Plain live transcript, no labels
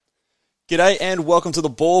G'day and welcome to the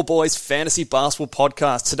Ball Boys Fantasy Basketball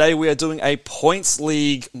Podcast. Today we are doing a Points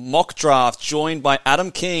League mock draft joined by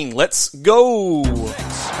Adam King. Let's go! Jordan open.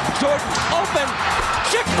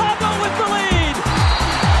 Chicago with the lead.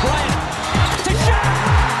 Bryant to Shaq.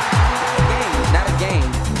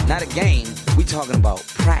 Not a game. We talking about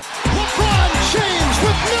practice. LeBron James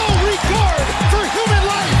with no regard for human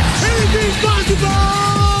life. Anything's possible.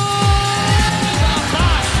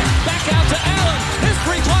 Back out to Allen. His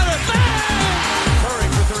three-pointer. Bang! Curry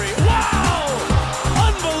for three. Wow!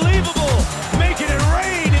 Unbelievable. Making it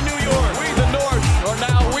rain in New York. We the North are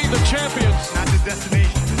now we the champions. Not the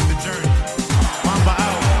destination, it's the journey. Mamba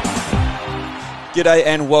out. G'day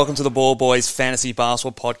and welcome to the Ball Boys Fantasy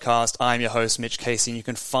Basketball Podcast. I'm your host, Mitch Casey, and you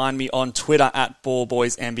can find me on Twitter at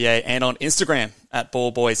BallBoysNBA and on Instagram at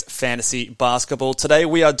BallBoys Fantasy Basketball. Today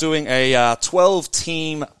we are doing a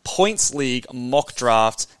 12-team Points League mock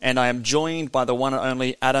draft, and I am joined by the one and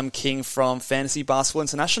only Adam King from Fantasy Basketball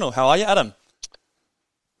International. How are you, Adam?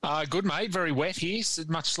 Good, mate. Very wet here.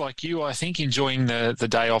 Much like you, I think, enjoying the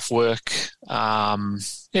day off work.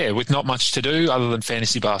 With not much to do other than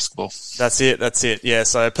fantasy basketball. That's it. Yeah,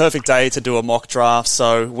 so perfect day to do a mock draft.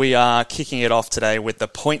 So we are kicking it off today with the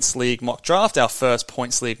Points League mock draft, our first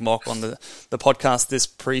Points League mock on the podcast this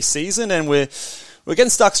preseason, and we're getting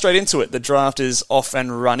stuck straight into it. The draft is off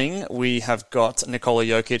and running. We have got Nikola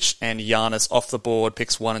Jokic and Giannis off the board,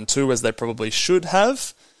 picks 1 and 2, as they probably should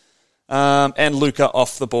have. And Luka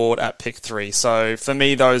off the board at pick 3. So for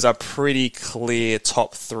me, those are pretty clear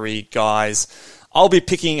top 3 guys. I'll be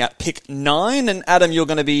picking at pick 9, and Adam, you're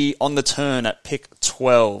going to be on the turn at pick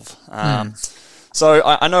 12. So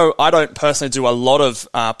I know I don't personally do a lot of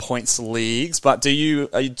points leagues, but are you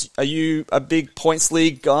a big points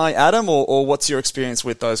league guy, Adam, or what's your experience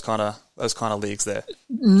with those kind of leagues there?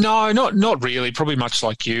 No, not really. Probably much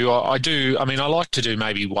like you. I do. I mean, I like to do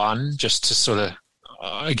maybe one just to sort of,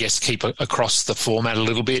 I guess, keep across the format a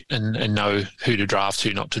little bit and know who to draft,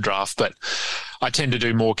 who not to draft. But I tend to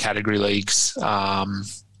do more category leagues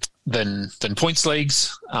than points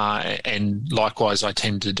leagues, and likewise, I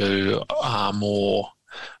tend to do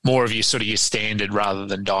more of your sort of your standard rather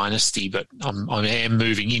than dynasty. But I am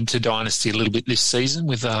moving into dynasty a little bit this season.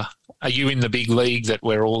 With are you in the big league that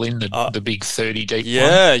we're all in, the big 30 deep?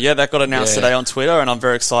 Yeah, that got announced today on Twitter, and I'm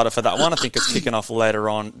very excited for that one. I think it's kicking off later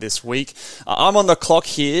on this week. I'm on the clock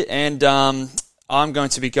here, and I'm going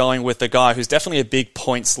to be going with the guy who's definitely a big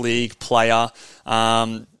points league player.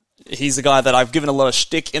 He's a guy that I've given a lot of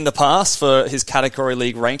shtick in the past for his category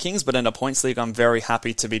league rankings, but in a points league, I'm very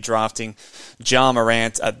happy to be drafting Ja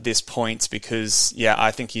Morant at this point because,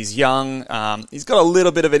 I think he's young. He's got a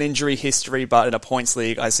little bit of an injury history, but in a points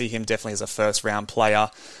league, I see him definitely as a first-round player.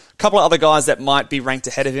 A couple of other guys that might be ranked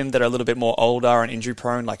ahead of him that are a little bit more older and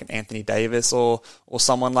injury-prone, like an Anthony Davis or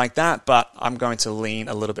someone like that, but I'm going to lean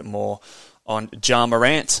a little bit more on Ja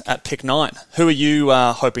Morant at pick 9. Who are you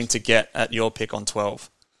hoping to get at your pick on 12?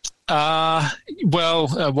 It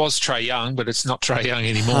was Trae Young, but it's not Trae Young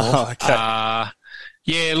anymore.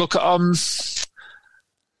 Okay. Look, I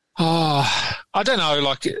don't know.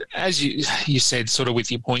 Like as you said, sort of with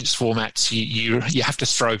your points formats, you have to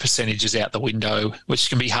throw percentages out the window, which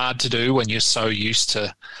can be hard to do when you're so used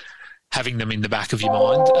to having them in the back of your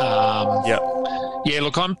mind.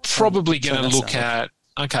 Look, I'm probably going to look at.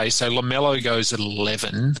 Okay, so LaMelo goes at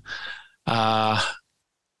 11.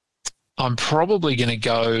 I'm probably going to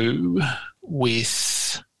go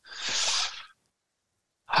with...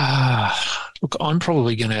 look, I'm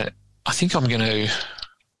probably going to... I think I'm going to...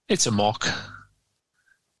 It's a mock.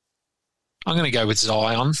 I'm going to go with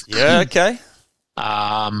Zion. Yeah, okay.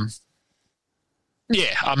 I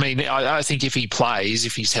mean, I think if he plays,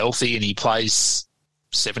 if he's healthy and he plays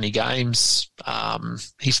 70 games,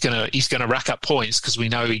 he's gonna rack up points because we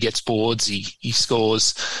know he gets boards, he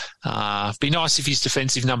scores. Be nice if his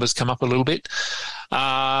defensive numbers come up a little bit.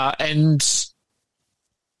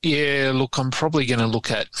 Look, I'm probably going to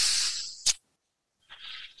look at.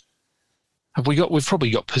 We've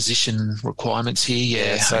probably got position requirements here.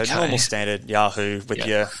 Yeah, so okay. Normal standard Yahoo with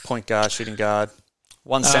your point guard, shooting guard,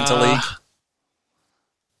 one center league.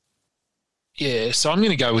 Yeah, so I'm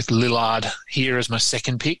going to go with Lillard here as my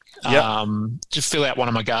second pick. To fill out one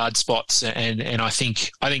of my guard spots, and I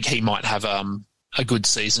think he might have a good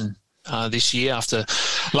season. this year. After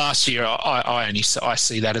last year, I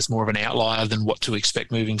see that as more of an outlier than what to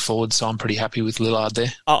expect moving forward. So I'm pretty happy with Lillard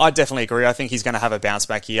there. I definitely agree. I think he's going to have a bounce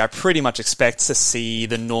back year. I pretty much expect to see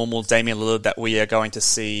the normal Damian Lillard that we are going to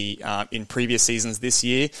see in previous seasons this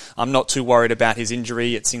year. I'm not too worried about his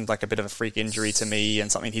injury. It seems like a bit of a freak injury to me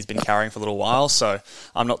and something he's been carrying for a little while. So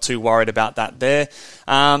I'm not too worried about that there.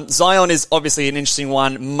 Zion is obviously an interesting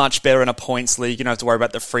one, much better in a points league. You don't have to worry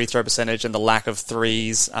about the free throw percentage and the lack of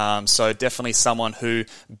threes. So definitely someone who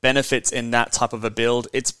benefits in that type of a build.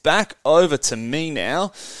 It's back over to me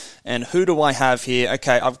now. And who do I have here?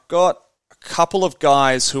 Okay, I've got a couple of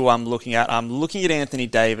guys who I'm looking at. I'm looking at Anthony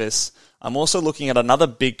Davis. I'm also looking at another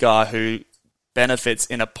big guy who benefits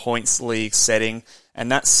in a points league setting,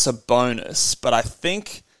 and that's Sabonis. But I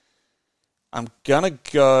think I'm going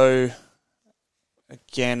to go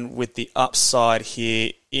again with the upside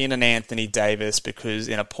here in an Anthony Davis, because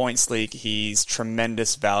in a points league, he's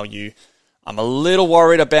tremendous value. I'm a little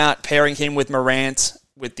worried about pairing him with Morant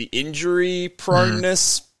with the injury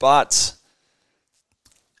proneness, but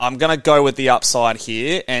I'm going to go with the upside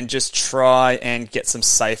here and just try and get some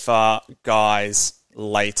safer guys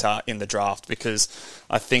later in the draft, because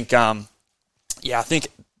I think, I think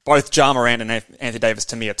both Ja Morant and Anthony Davis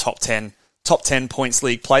to me are top 10 points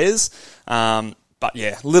league players. But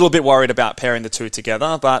yeah, a little bit worried about pairing the two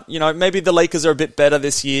together. But, maybe the Lakers are a bit better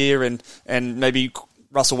this year and maybe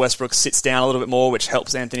Russell Westbrook sits down a little bit more, which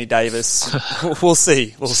helps Anthony Davis. We'll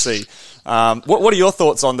see. What are your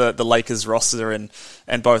thoughts on the Lakers roster and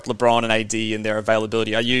both LeBron and AD and their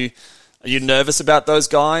availability? Are you nervous about those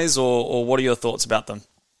guys, or what are your thoughts about them?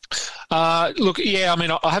 I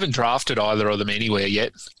haven't drafted either of them anywhere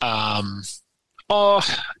yet. I'm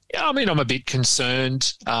a bit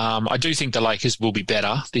concerned. I do think the Lakers will be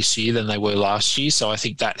better this year than they were last year, so I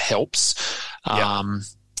think that helps. I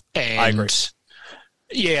agree.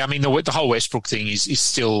 Yeah, the whole Westbrook thing is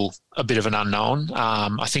still a bit of an unknown.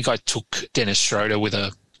 I think I took Dennis Schroeder with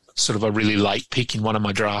a sort of a really late pick in one of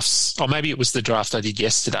my drafts, or maybe it was the draft I did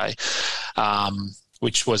yesterday,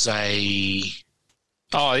 which was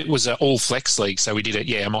it was an all flex league. So we did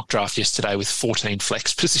a mock draft yesterday with 14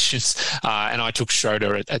 flex positions, and I took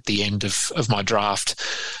Schroeder at the end of my draft.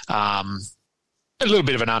 A little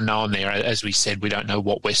bit of an unknown there. As we said, we don't know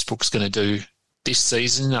what Westbrook's going to do this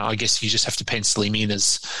season. I guess you just have to pencil him in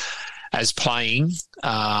as playing.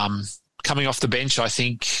 Coming off the bench, I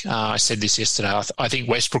think, I said this yesterday, I think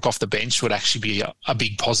Westbrook off the bench would actually be a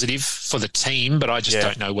big positive for the team, but I just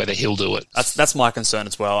don't know whether he'll do it. That's my concern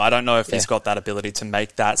as well. I don't know if he's got that ability to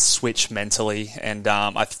make that switch mentally, and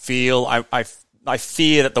I fear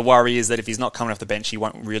that the worry is that if he's not coming off the bench, he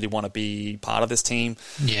won't really want to be part of this team.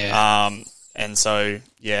 Yeah. And so,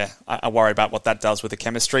 I worry about what that does with the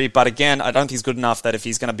chemistry. But again, I don't think he's good enough that if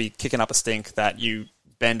he's going to be kicking up a stink, that you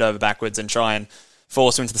bend over backwards and try and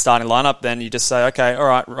force him into the starting lineup. Then you just say, okay, all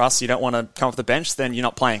right, Russ, you don't want to come off the bench, then you're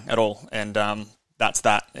not playing at all. And that's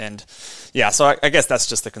that. And so I guess that's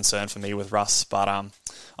just the concern for me with Russ. But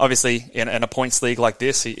obviously, in a points league like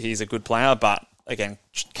this, he's a good player, but again,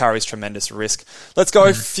 carries tremendous risk. Let's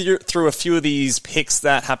go through a few of these picks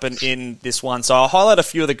that happen in this one. So I'll highlight a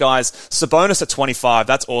few of the guys. Sabonis at 25,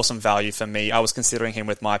 that's awesome value for me. I was considering him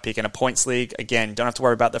with my pick in a points league. Again, don't have to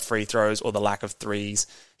worry about the free throws or the lack of threes.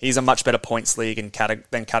 He's a much better points league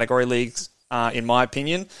than category leagues, in my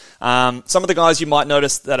opinion. Some of the guys you might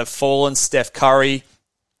notice that have fallen, Steph Curry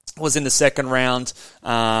was in the second round.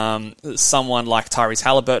 Someone like Tyrese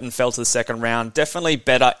Halliburton fell to the second round. Definitely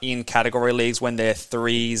better in category leagues when their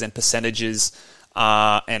threes and percentages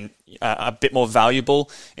are a bit more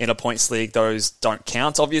valuable. In a points league, those don't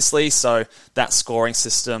count, obviously. So that scoring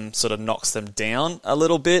system sort of knocks them down a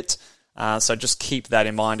little bit. So just keep that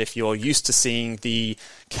in mind if you're used to seeing the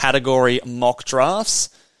category mock drafts.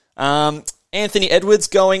 Anthony Edwards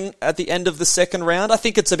going at the end of the second round. I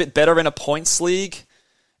think it's a bit better in a points league.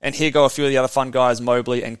 And here go a few of the other fun guys,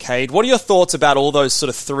 Mobley and Cade. What are your thoughts about all those sort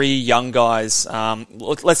of three young guys?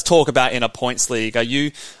 Let's talk about in a points league. Are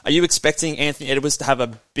you expecting Anthony Edwards to have a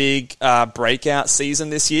big breakout season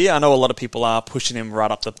this year? I know a lot of people are pushing him right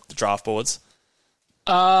up the draft boards.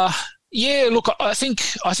 Look, I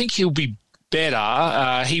think he'll be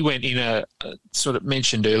better. He went in a sort of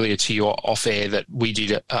mentioned earlier to you off air that we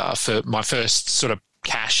did for my first sort of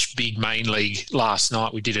cash big main league last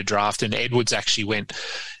night. We did a draft and Edwards actually went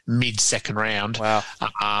mid-second round. Wow.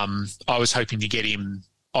 I was hoping to get him.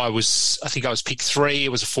 I think I was pick 3. It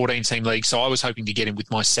was a 14-team league, so I was hoping to get him with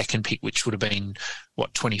my second pick, which would have been,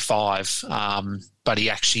 25. But he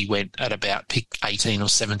actually went at about pick 18 or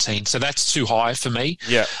 17. So that's too high for me.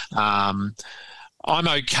 Yeah. I'm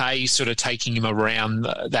okay sort of taking him around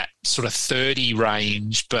that sort of 30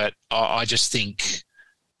 range, but I just think,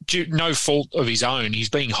 no fault of his own, he's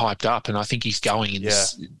being hyped up, and I think he's going in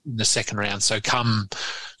the second round. So come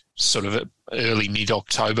sort of early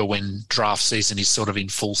mid-October when draft season is sort of in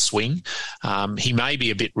full swing, he may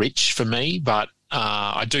be a bit rich for me, but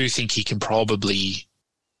I do think he can probably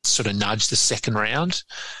sort of nudge the second round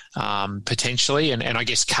potentially, and I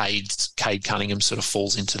guess Cade Cunningham sort of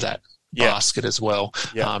falls into that basket as well.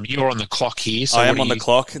 You're on the clock here. So I am on the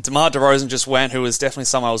clock. DeMar DeRozan just went, who was definitely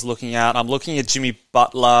someone I was looking at. I'm looking at Jimmy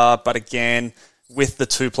Butler, but again, with the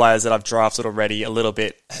two players that I've drafted already, a little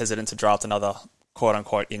bit hesitant to draft another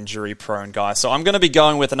quote-unquote injury-prone guy. So I'm going to be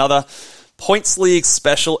going with another Points League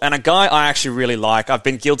special, and a guy I actually really like. I've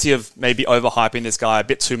been guilty of maybe overhyping this guy a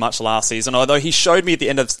bit too much last season, although he showed me at the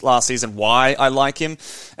end of last season why I like him,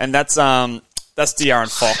 and that's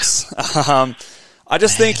De'Aaron Fox. I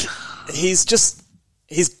just think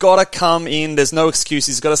he's got to come in. There's no excuse.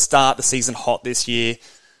 He's got to start the season hot this year.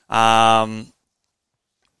 I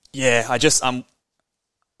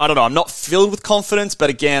don't know. I'm not filled with confidence, but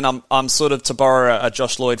again, I'm sort of, to borrow a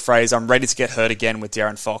Josh Lloyd phrase, I'm ready to get hurt again with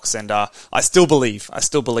De'Aaron Fox, and I still believe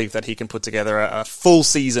that he can put together a full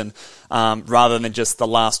season rather than just the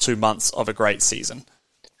last 2 months of a great season.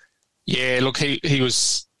 Yeah, look, he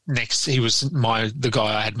was next. He was the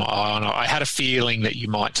guy I had my eye on. I had a feeling that you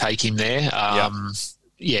might take him there.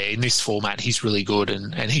 In this format, he's really good,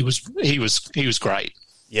 and he was great.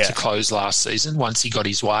 To close last season once he got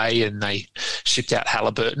his way and they shipped out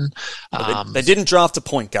Halliburton. They didn't draft a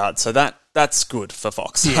point guard, so that's good for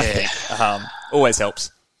Fox. Yeah. Always helps.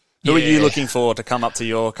 Who are you looking for to come up to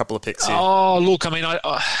your couple of picks here? Oh, look, I mean,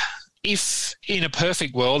 if in a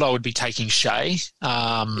perfect world, I would be taking Shea.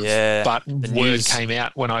 But word came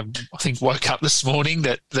out when I think woke up this morning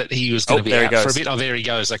that he was going to be out for a bit. Oh, there he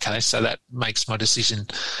goes. Okay, so that makes my decision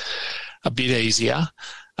a bit easier.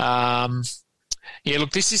 Yeah,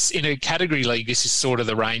 look, this is in a category league. This is sort of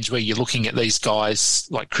the range where you're looking at these guys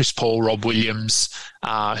like Chris Paul, Rob Williams,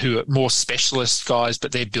 who are more specialist guys,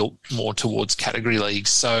 but they're built more towards category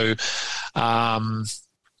leagues. So, look,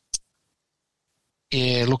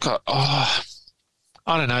 I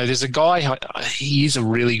don't know. There's a guy. He is a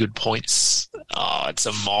really good points. Oh, it's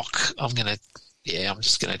a mock. I'm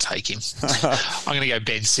just gonna take him. I'm gonna go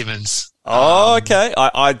Ben Simmons. Oh, okay.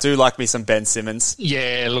 I do like me some Ben Simmons.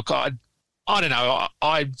 Yeah, look, I don't know.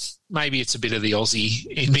 Maybe it's a bit of the Aussie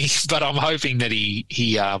in me, but I'm hoping that he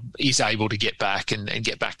is able to get back and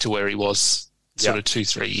get back to where he was sort of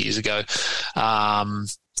 2-3 years ago.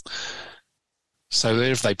 So where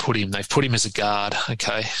have they put him? They've put him as a guard.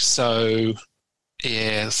 Okay, so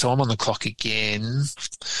I'm on the clock again.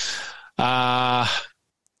 I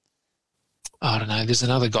don't know. There's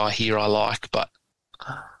another guy here I like, but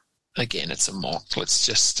again, it's a mock. Let's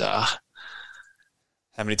just.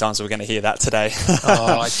 How many times are we going to hear that today?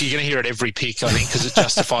 You're going to hear it every pick, I think, because it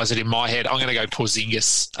justifies it in my head. I'm going to go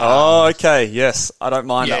Porzingis. Okay. Yes. I don't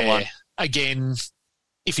mind that one. Again,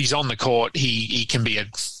 if he's on the court, he can be a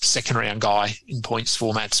second-round guy in points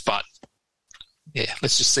formats, but,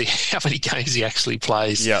 let's just see how many games he actually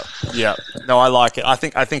plays. Yeah. No, I like it. I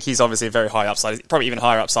think he's obviously a very high upside. He's probably even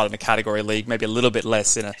higher upside in a category league, maybe a little bit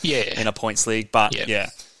less in a points league, but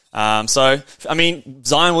so, I mean,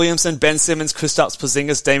 Zion Williamson, Ben Simmons, Kristaps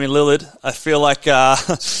Porzingis, Damian Lillard. I feel like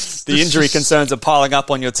the injury concerns are piling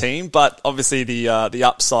up on your team, but obviously the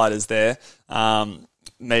upside is there.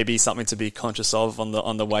 Maybe something to be conscious of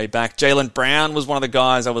on the way back. Jaylen Brown was one of the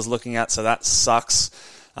guys I was looking at, so that sucks.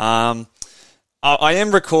 I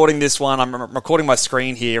am recording this one. I'm recording my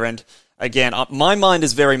screen here, and again, my mind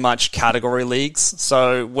is very much category leagues.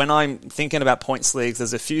 So when I'm thinking about points leagues,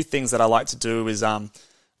 there's a few things that I like to do is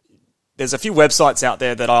there's a few websites out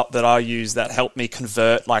there that I use that help me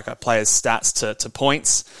convert like a player's stats to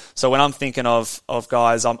points. So when I'm thinking of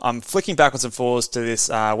guys, I'm flicking backwards and forwards to this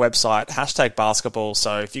website, #basketball.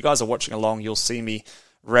 So if you guys are watching along, you'll see me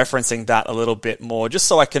referencing that a little bit more, just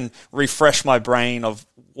so I can refresh my brain of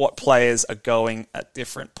what players are going at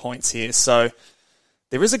different points here. So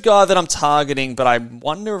there is a guy that I'm targeting, but I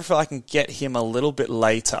wonder if I can get him a little bit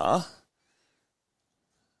later.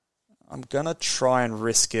 I'm going to try and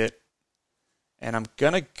risk it. And I'm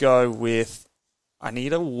going to go with, I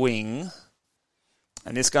need a wing.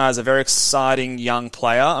 And this guy is a very exciting young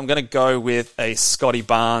player. I'm going to go with a Scotty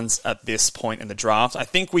Barnes at this point in the draft. I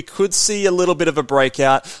think we could see a little bit of a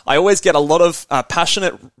breakout. I always get a lot of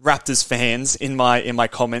passionate Raptors fans in my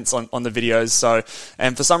comments on the videos. So,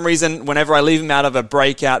 and for some reason, whenever I leave him out of a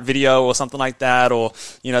breakout video or something like that, or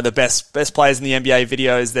the best players in the NBA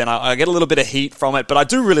videos, then I get a little bit of heat from it. But I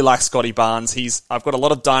do really like Scotty Barnes. I've got a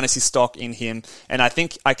lot of dynasty stock in him, and I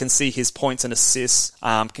think I can see his points and assists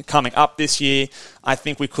coming up this year. I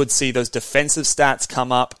think we could see those defensive stats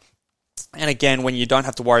come up. And again, when you don't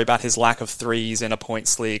have to worry about his lack of threes in a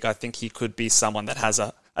points league, I think he could be someone that has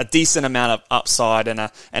a decent amount of upside and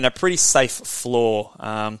a pretty safe floor.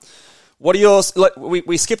 What are yours?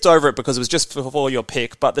 We skipped over it because it was just before your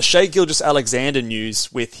pick, but the Shai Gilgeous-Alexander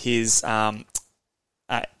news with his,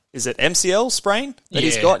 is it MCL sprain that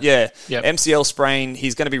he's got? Yeah. Yep. MCL sprain.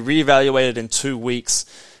 He's going to be reevaluated in 2 weeks.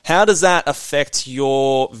 How does that affect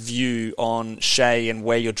your view on Shai and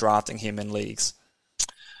where you're drafting him in leagues?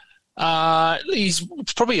 He's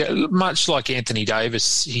probably much like Anthony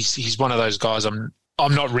Davis. He's one of those guys I'm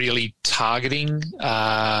not really targeting.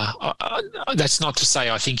 That's not to say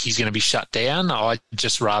I think he's going to be shut down. I'd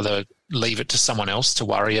just rather leave it to someone else to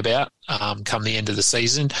worry about come the end of the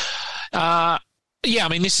season.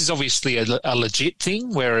 This is obviously a legit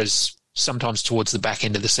thing, whereas sometimes towards the back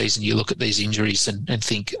end of the season, you look at these injuries and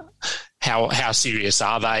think, how serious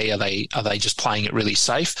are they? Are they just playing it really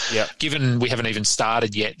safe? Yep. Given we haven't even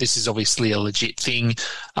started yet, this is obviously a legit thing.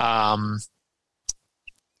 I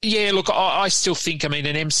still think, an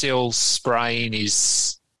MCL sprain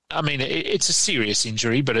is, it's a serious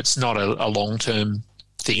injury, but it's not a long-term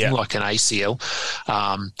thing like an ACL.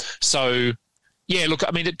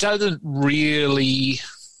 It doesn't really...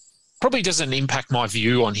 Probably doesn't impact my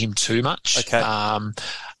view on him too much. Okay.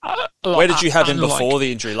 Where did you have him before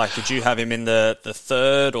the injury? Did you have him in the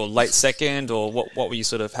third or late second, or what were you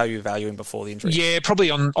how you value him before the injury? Yeah, probably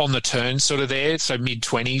on the turn sort of there, so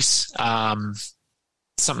mid-20s,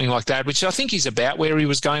 something like that, which I think is about where he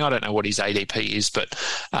was going. I don't know what his ADP is, but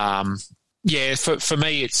for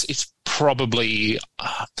me, it's probably,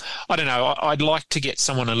 I don't know, I'd like to get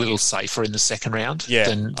someone a little safer in the second round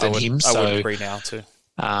than him. I would agree now too.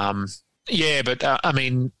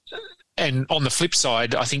 And on the flip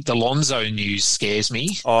side, I think the Lonzo news scares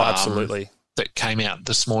me. Oh, absolutely. That came out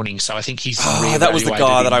this morning. So I think he's that was the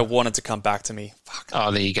guy that I wanted to come back to me. Fuck.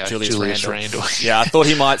 Oh, there you go. Julius Randle. Yeah, I thought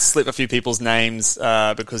he might slip a few people's names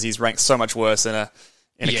because he's ranked so much worse in a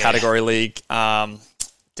category league. Damn.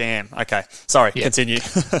 Okay. Sorry. Yeah. Continue.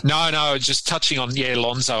 No. Just touching on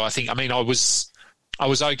Lonzo. I think. I was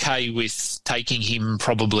okay with taking him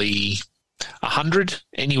probably 100,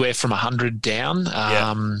 anywhere from 100 down.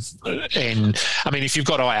 And if you've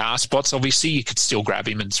got IR spots, obviously you could still grab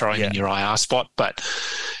him and throw him in your IR spot. But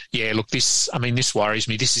this worries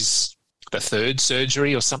me. This is the third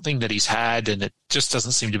surgery or something that he's had, and it just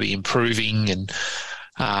doesn't seem to be improving. And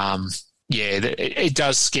it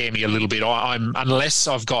does scare me a little bit. Unless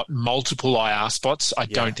I've got multiple IR spots, I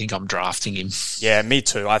don't think I'm drafting him. Yeah, me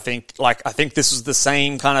too. I think this was the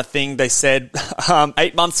same kind of thing they said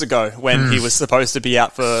 8 months ago when he was supposed to be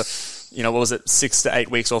out for, 6 to 8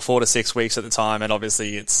 weeks or 4 to 6 weeks at the time, and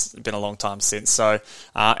obviously it's been a long time since. So,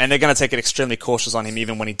 and they're going to take it extremely cautious on him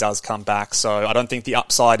even when he does come back. So I don't think the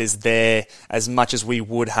upside is there as much as we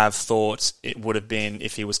would have thought it would have been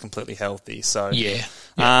if he was completely healthy. So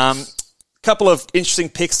couple of interesting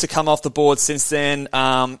picks to come off the board since then.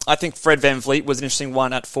 I think Fred VanVleet was an interesting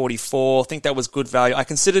one at 44. I think that was good value. I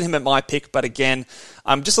considered him at my pick, but again,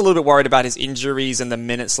 I'm just a little bit worried about his injuries and the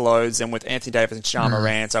minutes loads. And with Anthony Davis and Ja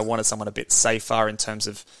Morant, I wanted someone a bit safer in terms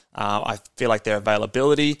of, I feel like their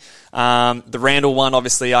availability. The Randall one,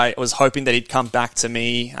 obviously, I was hoping that he'd come back to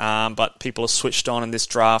me, but people have switched on in this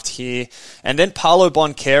draft here. And then Paolo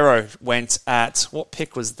Banchero went at, what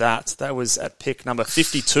pick was that? That was at pick number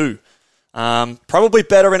 52. Probably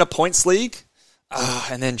better in a points league.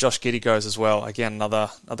 And then Josh Giddey goes as well. Again, another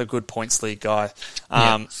good points league guy.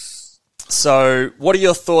 So what are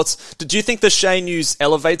your thoughts? Did you think the Shai news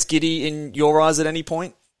elevates Giddey in your eyes at any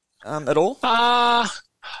point at all?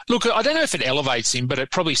 Look, I don't know if it elevates him, but it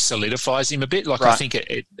probably solidifies him a bit. I think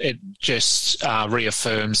it just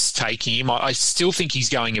reaffirms taking him. I still think he's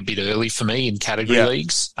going a bit early for me in category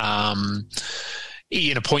leagues.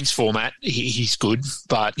 In a points format, he's good.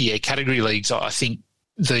 But, category leagues, I think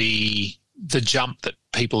the jump that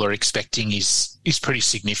people are expecting is pretty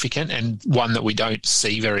significant and one that we don't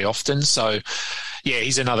see very often. So,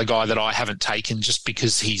 he's another guy that I haven't taken just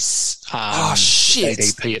because he's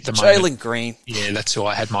ADP at the moment. Jalen Green. Yeah, that's who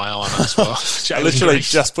I had my eye on as well. I literally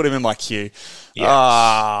just put him in my queue.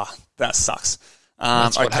 Yeah. That sucks.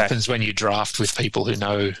 That's what happens when you draft with people who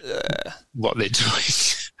know what they're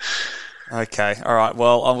doing. Okay, all right.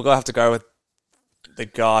 Well, I'm going to have to go with the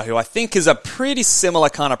guy who I think is a pretty similar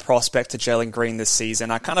kind of prospect to Jalen Green this season.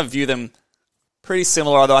 I kind of view them pretty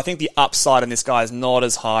similar, although I think the upside in this guy is not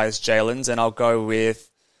as high as Jalen's, and I'll go with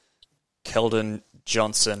Keldon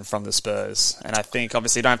Johnson from the Spurs. And I think,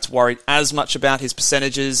 obviously, you don't have to worry as much about his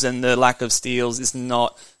percentages, and the lack of steals is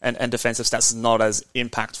not, and defensive stats is not as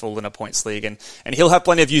impactful in a points league. And he'll have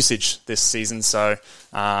plenty of usage this season, so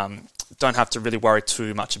don't have to really worry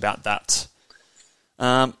too much about that.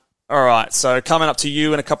 All right, so coming up to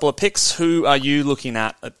you in a couple of picks, who are you looking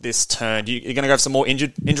at this turn? You're going to go for some more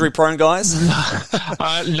injury-prone guys? No,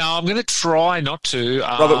 I'm going to try not to.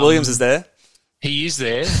 Robert Williams is there. He is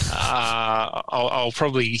there. I'll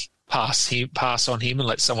probably pass on him and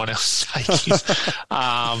let someone else take him.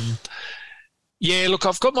 Yeah, look,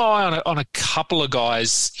 I've got my eye on a couple of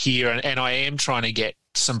guys here, and I am trying to get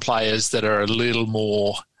some players that are a little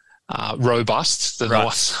more robust than the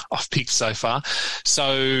ones I've picked so far.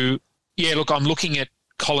 So, yeah, look, I'm looking at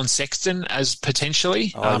Colin Sexton as potentially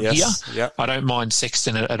here. Yep. I don't mind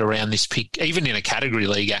Sexton at around this pick, even in a category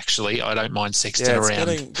league, actually. I don't mind Sexton around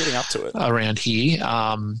getting up to it. Around here.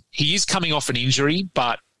 He is coming off an injury,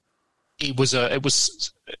 but it was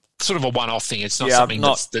sort of a one-off thing. It's not something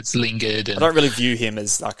that's lingered. And I don't really view him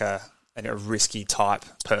as like a risky type,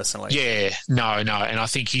 personally. Yeah, no. And I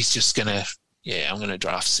think he's just going to... Yeah, I'm going to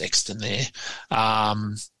draft Sexton there. We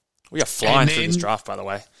are flying through this draft, by the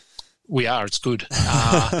way. We are. It's good.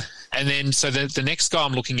 And then, so the next guy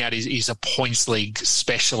I'm looking at is a points league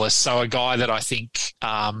specialist. So a guy that I think,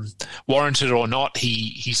 warranted or not,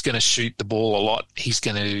 he's going to shoot the ball a lot. He's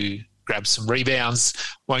going to grab some rebounds.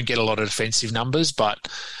 Won't get a lot of defensive numbers, but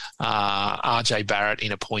RJ Barrett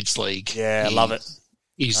in a points league. Yeah, I love it.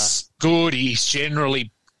 He's good. He's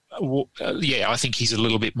generally... I think he's a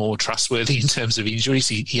little bit more trustworthy in terms of injuries.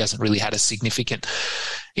 He hasn't really had a significant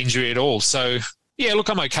injury at all. So, yeah, look,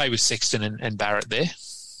 I'm okay with Sexton and Barrett there.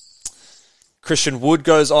 Christian Wood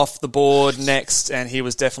goes off the board next, and he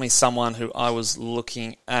was definitely someone who I was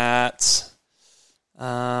looking at.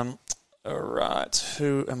 All right,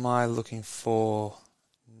 who am I looking for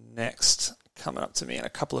next? Coming up to me in a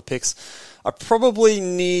couple of picks. I probably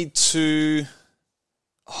need to...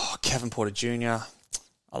 Kevin Porter Jr.,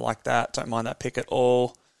 I like that. Don't mind that pick at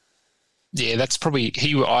all. Yeah, that's probably...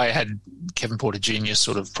 I had Kevin Porter Jr.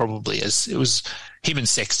 sort of probably as... It was him and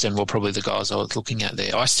Sexton were probably the guys I was looking at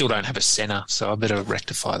there. I still don't have a centre, so I better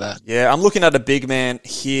rectify that. Yeah, I'm looking at a big man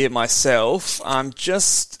here myself. I'm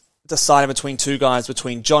just deciding between two guys,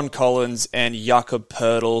 between John Collins and Jakob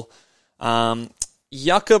Poeltl.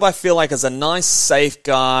 Jakob, I feel like, is a nice, safe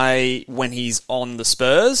guy when he's on the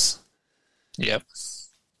Spurs. Yep.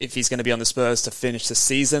 If he's going to be on the Spurs to finish the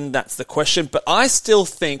season, that's the question. But I still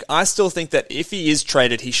think that if he is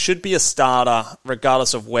traded, he should be a starter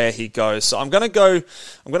regardless of where he goes. So I'm going to go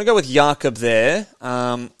with Jakob there.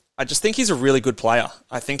 I just think he's a really good player.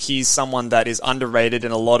 I think he's someone that is underrated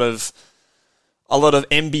in a lot of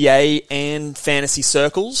NBA and fantasy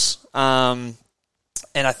circles. And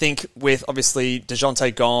I think with obviously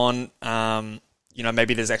DeJounte gone,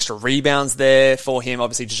 maybe there's extra rebounds there for him.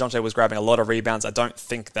 Obviously, DeJounte was grabbing a lot of rebounds. I don't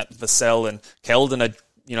think that Vassell and Keldon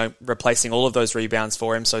are, replacing all of those rebounds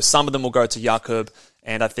for him. So some of them will go to Jakob,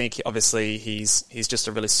 and I think obviously he's just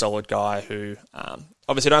a really solid guy who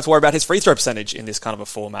obviously don't have to worry about his free throw percentage in this kind of a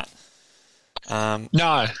format.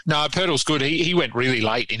 No, Poeltl's good. He went really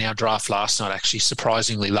late in our draft last night, actually,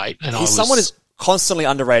 surprisingly late. And someone who's constantly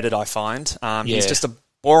underrated, I find. He's just a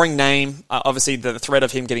boring name. Obviously, the threat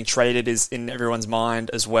of him getting traded is in everyone's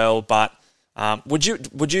mind as well. But would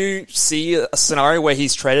you see a scenario where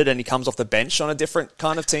he's traded and he comes off the bench on a different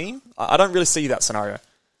kind of team? I don't really see that scenario.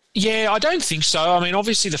 Yeah, I don't think so. I mean,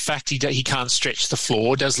 obviously, the fact he can't stretch the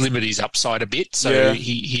floor does limit his upside a bit. So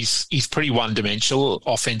he's pretty one-dimensional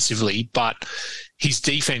offensively, but his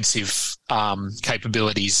defensive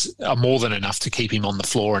capabilities are more than enough to keep him on the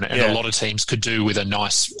floor, and a lot of teams could do with a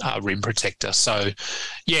nice rim protector. So,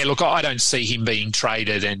 yeah, look, I don't see him being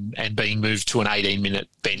traded and being moved to an 18-minute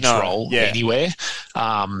bench role anywhere.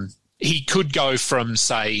 He could go from,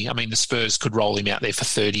 say, the Spurs could roll him out there for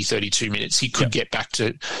 30, 32 minutes. He could get back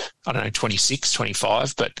to, 26,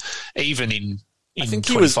 25, but even in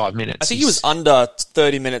 25 minutes. I think he was under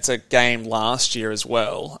 30 minutes a game last year as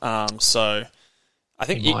well. So I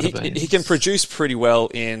think he can produce pretty well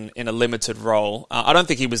in a limited role. I don't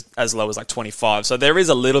think he was as low as 25, so there is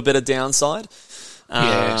a little bit of downside.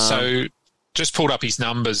 So just pulled up his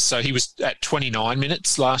numbers. So he was at 29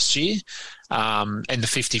 minutes last year. And the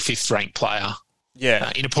 55th ranked player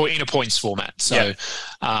in a points format. So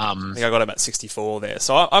I think I got him at 64 there.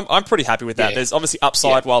 So I'm pretty happy with that. Yeah. There's obviously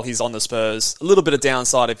upside while he's on the Spurs, a little bit of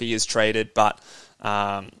downside if he is traded, but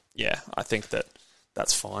I think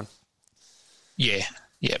that's fine. Yeah,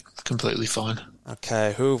 completely fine.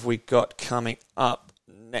 Okay, who have we got coming up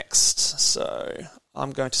next? So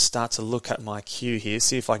I'm going to start to look at my queue here,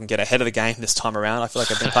 see if I can get ahead of the game this time around. I feel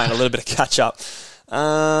like I've been playing a little bit of catch up.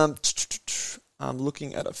 I'm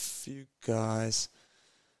looking at a few guys.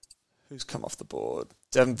 Who's come off the board?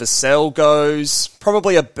 Devin Vassell goes.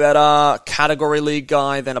 Probably a better category league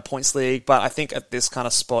guy than a points league, but I think at this kind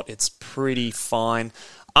of spot, it's pretty fine.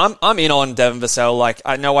 I'm in on Devin Vassell. Like,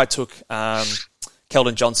 I know I took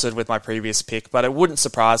Keldon Johnson with my previous pick, but it wouldn't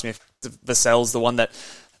surprise me if Vassell's the one that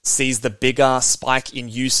sees the bigger spike in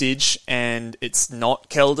usage and it's not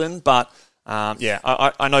Keldon. But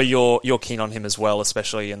I know you're keen on him as well,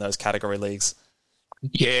 especially in those category leagues.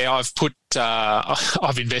 Yeah,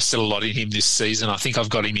 I've invested a lot in him this season. I think I've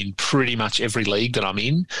got him in pretty much every league that I'm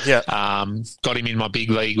in. Yeah. Got him in my big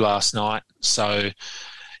league last night. So,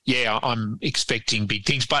 yeah, I'm expecting big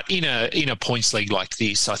things. But in a points league like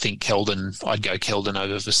this, I think I'd go Keldon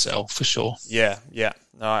over Vassell for sure. Yeah.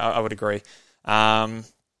 No, I would agree.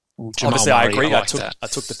 Jamal Obviously, Murray, I agree. I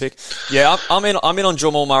took the pick. Yeah, I'm in on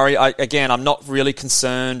Jamal Murray. I'm not really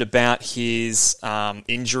concerned about his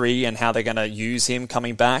injury and how they're going to use him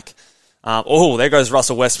coming back. There goes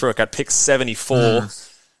Russell Westbrook at pick 74.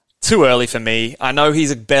 Too early for me. I know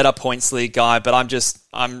he's a better points league guy, but I'm just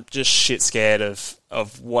shit scared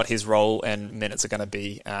of what his role and minutes are going to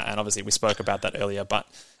be. And obviously, we spoke about that earlier, but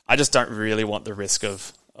I just don't really want the risk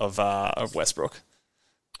of Westbrook.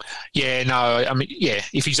 Yeah, no, I mean, yeah,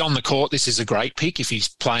 if he's on the court, this is a great pick. If he's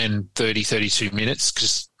playing 30, 32 minutes,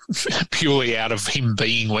 because purely out of him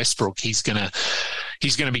being Westbrook, he's gonna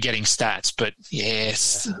be getting stats. But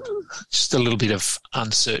yes, just a little bit of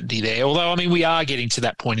uncertainty there. Although, I mean, we are getting to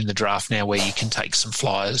that point in the draft now where you can take some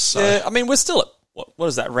flyers. So. Yeah, I mean, we're still at, what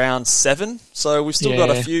is that, round 7? So we've still got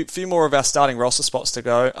a few more of our starting roster spots to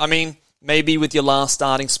go. I mean, maybe with your last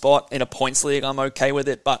starting spot in a points league, I'm okay with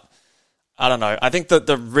it, but I don't know. I think that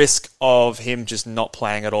the risk of him just not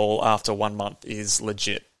playing at all after 1 month is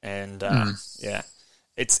legit. And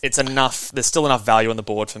it's enough. There's still enough value on the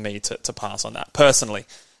board for me to pass on that personally.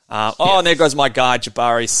 And there goes my guy,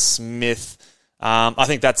 Jabari Smith. I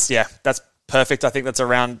think that's perfect. I think that's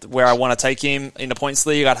around where I want to take him in the points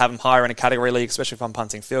league. I'd have him higher in a category league, especially if I'm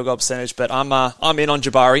punting field goal percentage. But I'm in on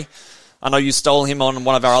Jabari. I know you stole him on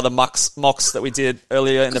one of our other mocks that we did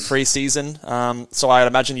earlier in the preseason. So I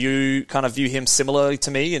imagine you kind of view him similarly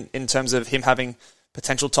to me in terms of him having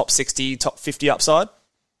potential top 60, top 50 upside.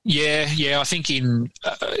 Yeah. I think in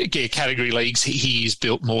category leagues, he is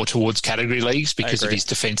built more towards category leagues because of his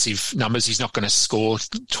defensive numbers. He's not going to score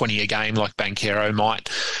 20 a game like Banchero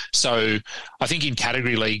might. So I think in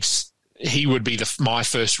category leagues, he would be my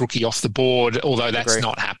first rookie off the board, although that's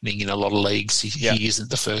not happening in a lot of leagues. He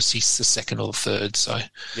isn't the first, he's the second or the third. So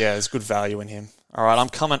yeah, there's good value in him. All right, I'm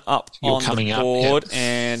coming up on the board,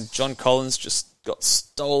 and John Collins just got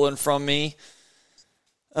stolen from me.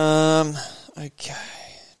 Okay.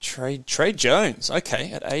 Trey Jones,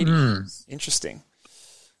 okay, at 80. Interesting.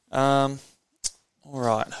 All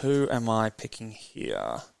right, who am I picking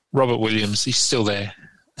here? Robert Williams, he's still there.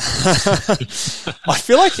 I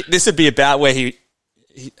feel like this would be about where he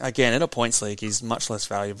again, in a points league, he's much less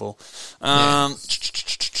valuable.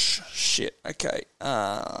 Shit, okay.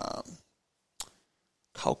 Kyle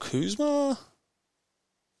Kuzma?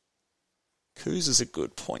 Kuz is a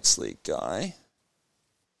good points league guy.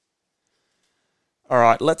 All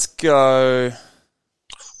right, let's go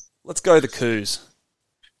the Kuz.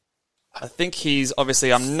 I think he's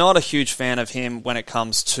obviously. I'm not a huge fan of him when it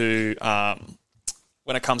comes to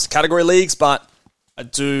category leagues, but I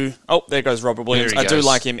do. Oh, there goes Robert Williams. I do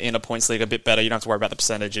like him in a points league a bit better. You don't have to worry about the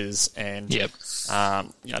percentages, and the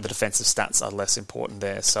defensive stats are less important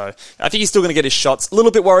there. So I think he's still going to get his shots. A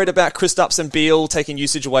little bit worried about Kristaps and Beal taking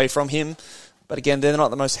usage away from him, but again, they're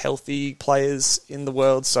not the most healthy players in the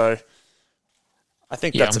world. So I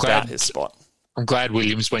think that's about his spot. I'm glad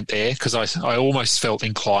Williams went there because I almost felt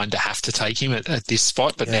inclined to have to take him at this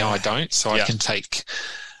spot, but now I don't. So I can take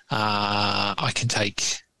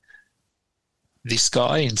this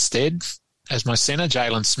guy instead as my centre,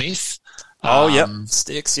 Jalen Smith.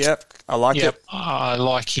 Sticks. Yep, I like it. I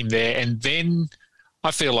like him there, and then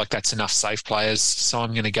I feel like that's enough safe players. So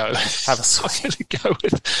I'm going to go. I'm going to go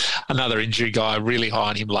with another injury guy. Really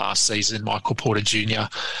high on him last season, Michael Porter Jr.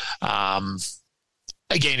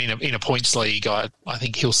 Again, in a points league, I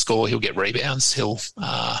think he'll score. He'll get rebounds. He'll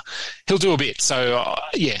do a bit. So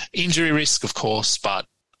injury risk, of course, but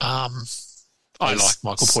I I like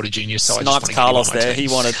Michael Porter Jr. So sniped Carlos there. He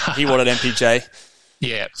wanted MPJ.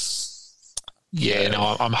 Yeah. Yeah,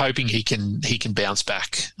 no, I'm hoping he can bounce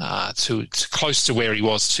back to close to where he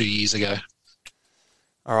was 2 years ago.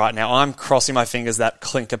 All right, now I'm crossing my fingers that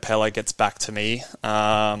Clint Capella gets back to me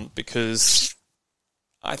because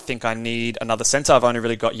I think I need another centre. I've only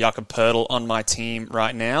really got Jakob Poeltl on my team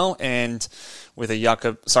right now, and with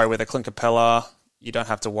a Clint Capella, you don't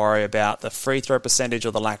have to worry about the free throw percentage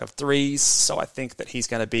or the lack of threes. So I think that he's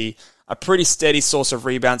going to be a pretty steady source of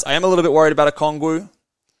rebounds. I am a little bit worried about Okongwu,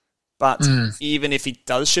 but even if he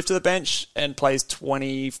does shift to the bench and plays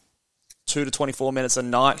 22 to 24 minutes a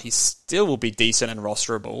night, he still will be decent and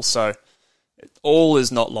rosterable. So all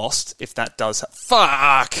is not lost if that does.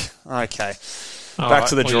 Fuck! Okay. Back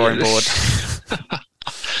to the drawing board.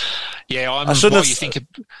 Yeah,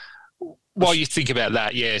 while you think about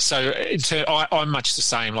that, yeah. So I'm much the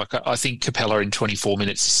same. Like I think Capella in 24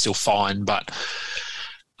 minutes is still fine, but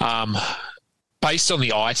based on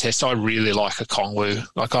the eye test, I really like Okongwu.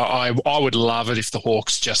 Like I would love it if the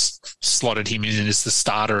Hawks just slotted him in as the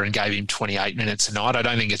starter and gave him 28 minutes a night. I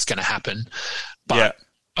don't think it's going to happen, but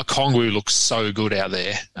Okongwu looks so good out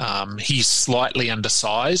there. He's slightly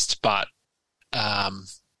undersized, but I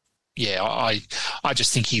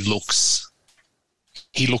just think he looks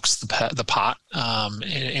the part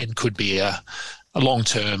and could be a long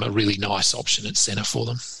term, a really nice option at centre for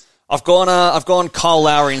them. I've gone Kyle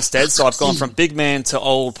Lowry instead, so I've gone from big man to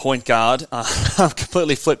old point guard. I've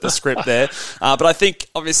completely flipped the script there. But I think,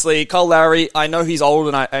 obviously, Kyle Lowry, I know he's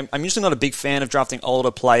old, and I'm usually not a big fan of drafting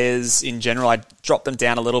older players in general. I drop them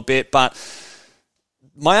down a little bit, but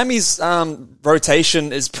Miami's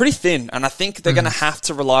rotation is pretty thin, and I think they're going to have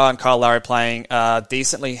to rely on Kyle Lowry playing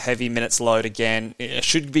decently heavy minutes load again. It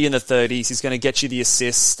should be in the 30s. He's going to get you the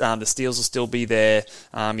assists. The steals will still be there.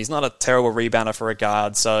 He's not a terrible rebounder for a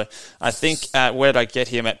guard. So I think where did I get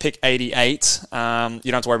him? At pick 88. You don't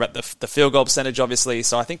have to worry about the field goal percentage, obviously.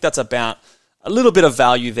 So I think that's about a little bit of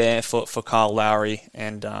value there for Kyle Lowry.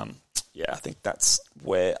 And I think that's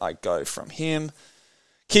where I go from him.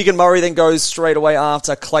 Keegan Murray then goes straight away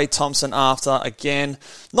after. Klay Thompson after. Again,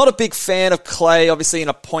 not a big fan of Klay. Obviously, in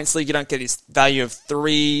a points league, you don't get his value of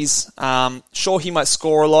threes. Sure, he might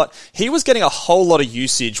score a lot. He was getting a whole lot of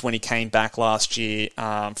usage when he came back last year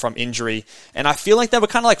from injury. And I feel like they were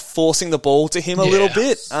kind of like forcing the ball to him a little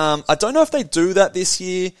bit. I don't know if they do that this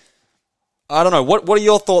year. I don't know. What are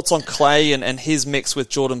your thoughts on Klay and his mix with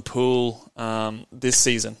Jordan Poole this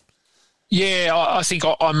season? Yeah, I think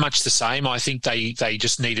I'm much the same. I think they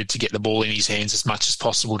just needed to get the ball in his hands as much as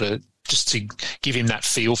possible to give him that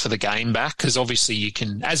feel for the game back. Because obviously you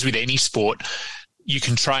can, as with any sport, you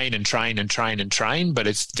can train and train and train and train, but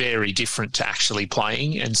it's very different to actually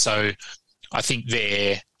playing. And so I think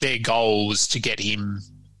their goal was to get him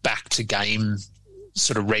back to game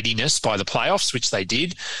sort of readiness by the playoffs, which they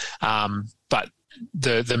did. But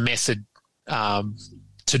the method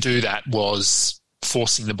to do that was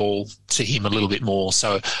forcing the ball to him a little bit more.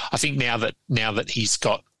 So I think now that he's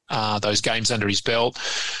got those games under his belt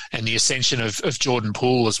and the ascension of Jordan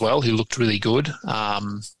Poole as well, who looked really good,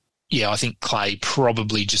 I think Klay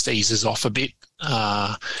probably just eases off a bit.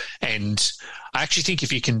 And I actually think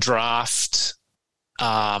if you can draft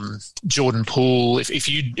Jordan Poole, if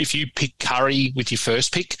you pick Curry with your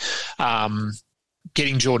first pick,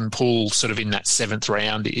 getting Jordan Poole sort of in that 7th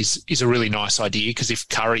round is a really nice idea, because if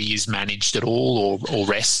Curry is managed at all or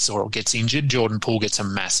rests or gets injured, Jordan Poole gets a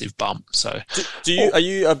massive bump. So, are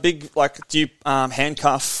you a big do you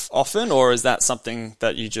handcuff often, or is that something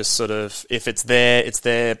that you just sort of, if it's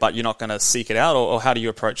there, but you're not going to seek it out, or how do you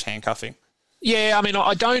approach handcuffing? Yeah, I mean,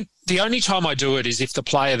 I don't. The only time I do it is if the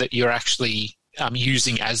player that you're actually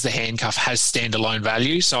using as the handcuff has standalone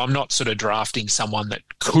value. So I'm not sort of drafting someone that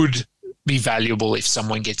could be valuable if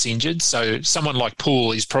someone gets injured. So someone like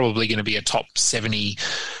Poole is probably going to be a top 70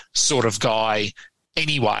 sort of guy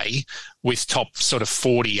anyway, with top sort of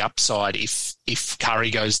 40 upside if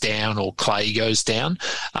Curry goes down or Klay goes down.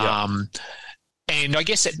 Yeah. And I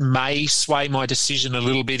guess it may sway my decision a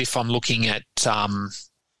little bit if I'm looking at,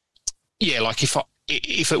 like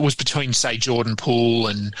if it was between, say, Jordan Poole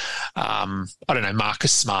and,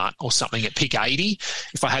 Marcus Smart or something at pick 80,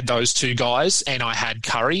 if I had those two guys and I had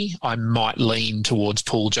Curry, I might lean towards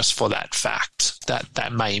Poole just for that fact.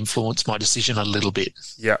 That may influence my decision a little bit.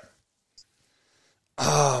 Yeah.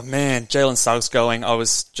 Oh, man, Jalen Suggs going. I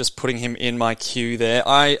was just putting him in my queue there.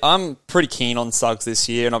 I'm pretty keen on Suggs this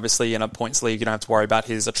year, and obviously in a points league, you don't have to worry about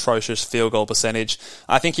his atrocious field goal percentage.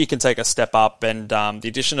 I think he can take a step up, and the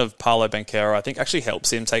addition of Paolo Banchero, I think, actually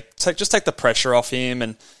helps him take the pressure off him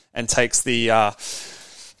and takes the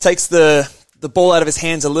the ball out of his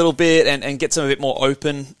hands a little bit and gets him a bit more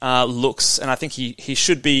open looks. And I think he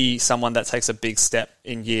should be someone that takes a big step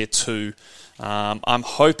in year 2. I'm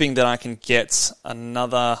hoping that I can get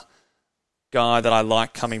another guy that I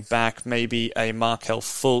like coming back, maybe a Markel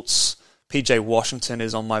Fultz. PJ Washington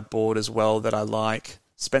is on my board as well that I like.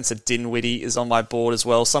 Spencer Dinwiddie is on my board as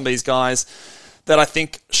well. Some of these guys that I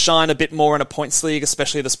think shine a bit more in a points league,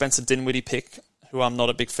 especially the Spencer Dinwiddie pick, who I'm not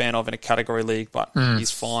a big fan of in a category league, but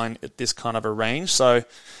he's fine at this kind of a range. So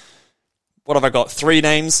what have I got? 3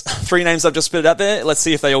 names. 3 names I've just spit out there. Let's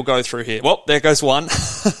see if they all go through here. Well, there goes one.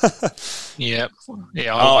 Yeah.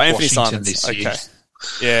 Anthony Simons. Okay.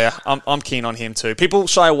 Yeah, I'm keen on him too. People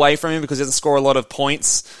shy away from him because he doesn't score a lot of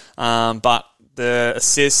points, but the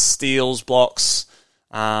assists, steals, blocks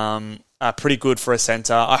are pretty good for a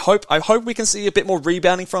centre. I hope we can see a bit more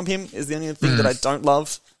rebounding from him is the only thing that I don't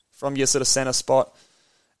love from your sort of centre spot.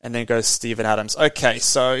 And then goes Steven Adams. Okay,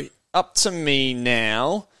 so up to me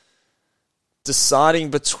now, deciding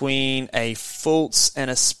between a Fultz and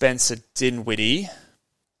a Spencer Dinwiddie.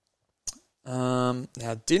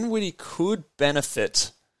 Now, Dinwiddie could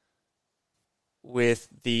benefit with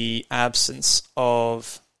the absence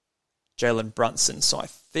of Jalen Brunson, so I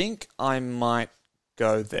think I might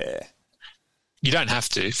go there. You don't have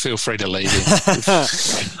to. Feel free to leave him.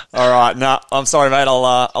 All right, no, I'm sorry, mate.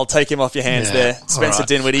 I'll take him off your hands there. Spencer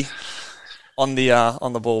Dinwiddie on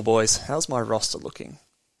the ball, boys. How's my roster looking?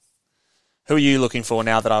 Who are you looking for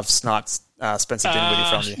now that I've sniped Spencer Dinwiddie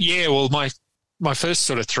from you? Yeah, well, my first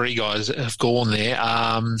sort of 3 guys have gone there.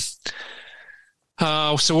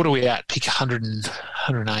 So what are we at? Pick 100 and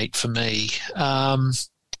 108 for me.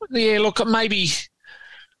 Yeah, look, maybe,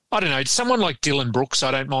 I don't know, someone like Dylan Brooks I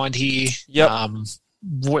don't mind here. Yep.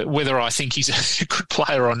 Whether I think he's a good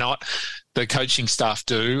player or not, the coaching staff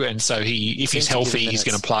do. And so if he's healthy, he's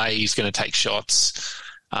going to play, he's going to take shots.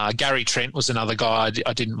 Gary Trent was another guy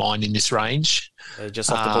I didn't mind in this range.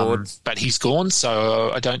 Just off the board. But he's gone,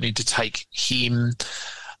 so I don't need to take him.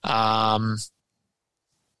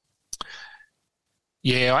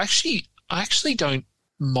 Yeah, I actually don't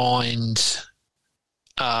mind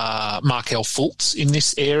Markel Fultz in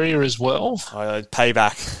this area as well.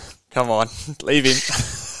 Payback. Come on, leave him.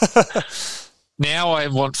 Now I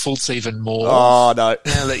want Fultz even more. Oh, no.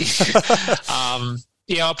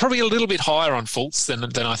 Yeah, probably a little bit higher on Fultz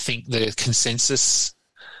than I think the consensus.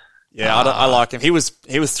 Yeah, I like him. He was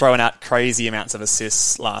throwing out crazy amounts of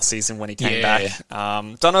assists last season when he came back.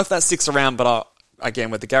 Don't know if that sticks around, but again,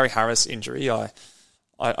 with the Gary Harris injury,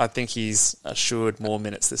 I think he's assured more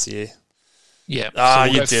minutes this year. Yeah.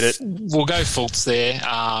 You did it. We'll go Fultz there.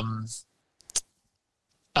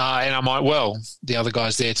 And I might, the other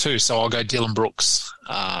guy's there too, so I'll go Dylan Brooks.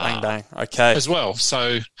 Bang, bang. Okay. As well.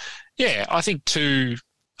 So, yeah, I think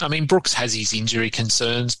Brooks has his injury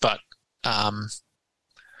concerns, but I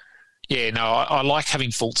like having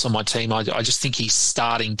Fultz on my team. I just think he's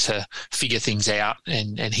starting to figure things out,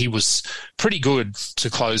 and he was pretty good to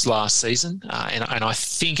close last season. And I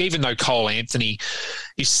think even though Cole Anthony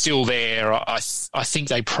is still there, I think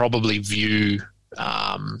they probably view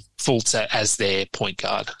Fultz as their point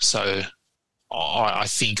guard. So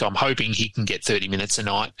I'm hoping he can get 30 minutes a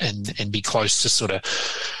night and be close to sort of,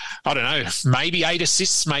 I don't know, maybe 8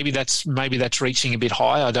 assists. Maybe that's reaching a bit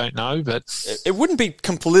high. I don't know, but it wouldn't be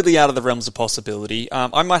completely out of the realms of possibility.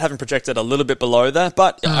 I might have him projected a little bit below that,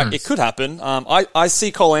 but it could happen. I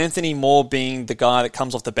see Cole Anthony more being the guy that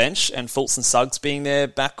comes off the bench, and Fultz and Suggs being their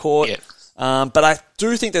backcourt. Yeah. But I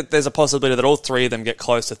do think that there's a possibility that all 3 of them get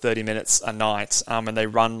close to 30 minutes a night, and they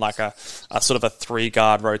run like a sort of a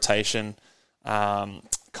 3-guard rotation kind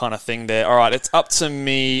of thing there. All right, it's up to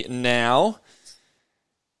me now.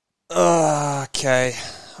 Okay,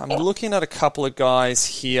 I'm looking at a couple of guys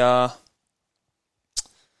here.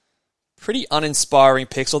 Pretty uninspiring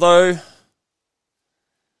picks, although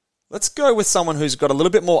let's go with someone who's got a little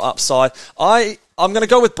bit more upside. I'm going to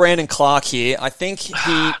go with Brandon Clark here. I think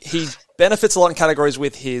he benefits a lot in categories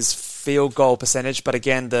with his field goal percentage, but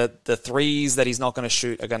again, the threes that he's not going to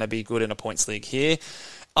shoot are going to be good in a points league here.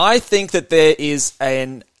 I think that there is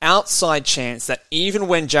an outside chance that even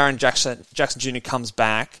when Jaren Jackson Jr. comes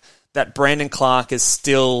back, that Brandon Clark is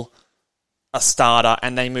still a starter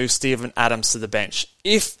and they move Steven Adams to the bench.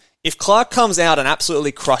 If Clark comes out and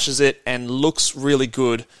absolutely crushes it and looks really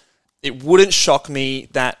good, it wouldn't shock me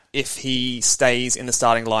that if he stays in the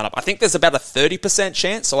starting lineup. I think there's about a 30%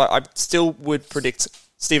 chance, so I still would predict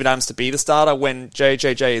Steven Adams to be the starter when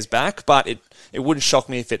JJJ is back, but it wouldn't shock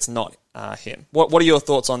me if it's not him. What are your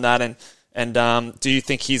thoughts on that, and do you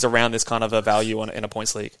think he's around this kind of a value in a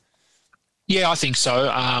points league? Yeah, I think so.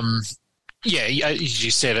 As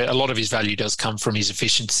you said, a lot of his value does come from his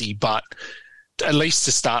efficiency, but at least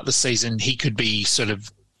to start the season, he could be sort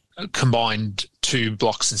of combined 2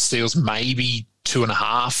 blocks and steals, maybe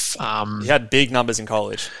 2.5. He had big numbers in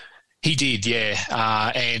college. He did,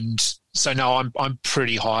 yeah. And so, no, I'm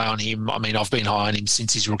pretty high on him. I mean, I've been high on him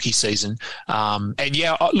since his rookie season. And,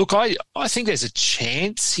 yeah, look, I think there's a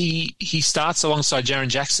chance he starts alongside Jaren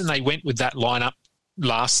Jackson. They went with that lineup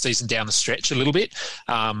last season down the stretch a little bit.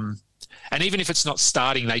 And even if it's not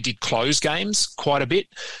starting, they did close games quite a bit.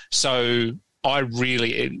 So I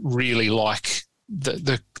really, really like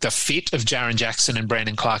the fit of Jaren Jackson and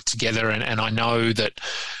Brandon Clark together. And I know that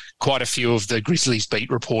quite a few of the Grizzlies beat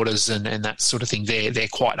reporters and that sort of thing, they're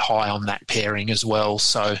quite high on that pairing as well.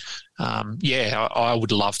 So, I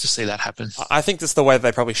would love to see that happen. I think that's the way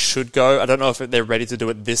they probably should go. I don't know if they're ready to do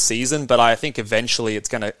it this season, but I think eventually it's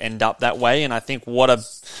going to end up that way. And I think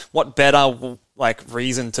what better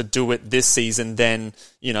reason to do it this season than,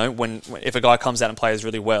 when if a guy comes out and plays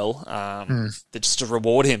really well, just to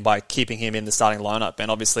reward him by keeping him in the starting lineup. And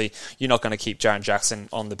obviously you're not going to keep Jaren Jackson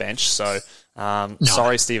on the bench. So,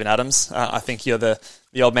 sorry, Steven Adams. I think you're the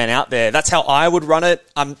old man out there. That's how I would run it.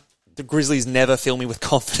 The Grizzlies never fill me with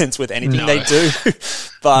confidence with anything they do,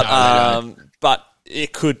 but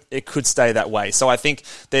it could stay that way. So I think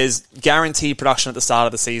there's guaranteed production at the start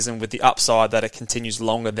of the season with the upside that it continues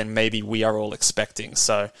longer than maybe we are all expecting.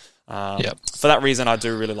 So for that reason, I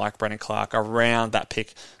do really like Brandon Clark around that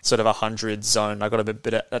pick, sort of 100 zone. I got a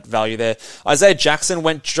bit at value there. Isaiah Jackson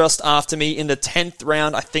went just after me in the 10th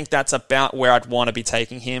round. I think that's about where I'd want to be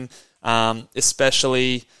taking him,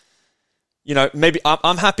 especially. Maybe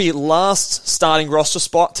I'm happy last starting roster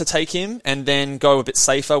spot to take him and then go a bit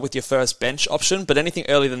safer with your first bench option. But anything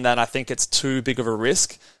earlier than that, I think it's too big of a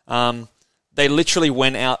risk. They literally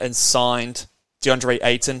went out and signed DeAndre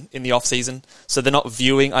Ayton in the offseason. So they're not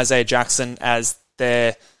viewing Isaiah Jackson as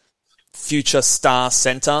their future star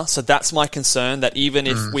center. So that's my concern, that even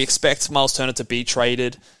if we expect Miles Turner to be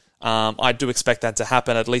traded, I do expect that to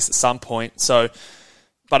happen at least at some point. So,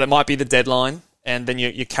 but it might be the deadline. And then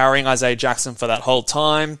you're carrying Isaiah Jackson for that whole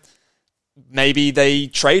time. Maybe they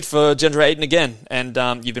trade for DeAndre Ayton again, and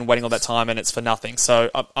you've been waiting all that time, and it's for nothing. So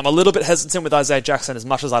I'm a little bit hesitant with Isaiah Jackson as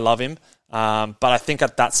much as I love him. But I think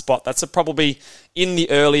at that spot, that's probably in the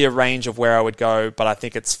earlier range of where I would go, but I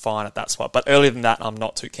think it's fine at that spot. But earlier than that, I'm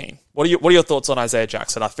not too keen. What are your thoughts on Isaiah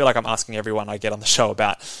Jackson? I feel like I'm asking everyone I get on the show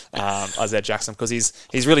about Isaiah Jackson because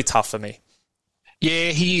he's really tough for me. Yeah,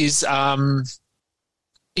 he is.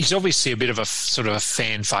 He's obviously a bit of a sort of a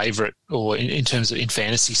fan favourite, or in terms of in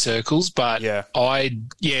fantasy circles. But I'm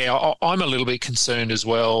a little bit concerned as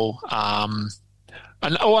well.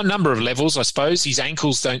 A number of levels, I suppose. His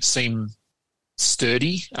ankles don't seem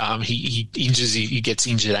sturdy. He gets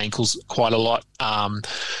injured ankles quite a lot.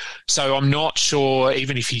 So I'm not sure,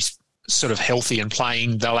 even if he's sort of healthy and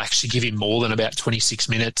playing, they'll actually give him more than about 26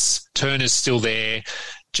 minutes. Turner's still there.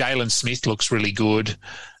 Jalen Smith looks really good.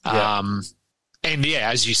 And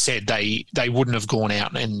as you said, they wouldn't have gone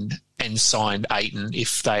out and signed Ayton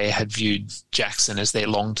if they had viewed Jackson as their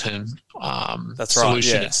long-term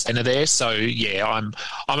solution at centre there. So I'm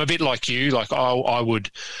a bit like you. Like I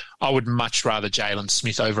would much rather Jalen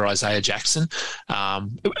Smith over Isaiah Jackson.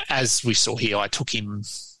 As we saw here, I took him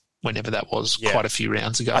whenever that was, quite a few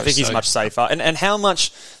rounds ago. I think he's much safer. And how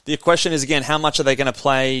much, the question is again, how much are they going to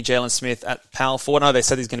play Jalen Smith at power forward? No, they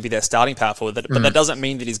said he's going to be their starting power forward, but that doesn't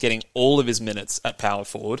mean that he's getting all of his minutes at power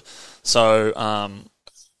forward. So,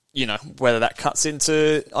 whether that cuts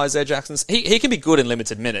into Isaiah Jackson's, he can be good in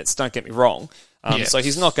limited minutes, don't get me wrong. So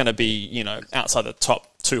he's not going to be, outside the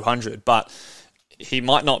top 200, but he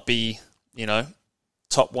might not be,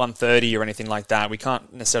 top 130 or anything like that. We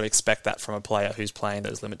can't necessarily expect that from a player who's playing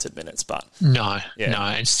those limited minutes, but no,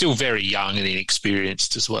 and still very young and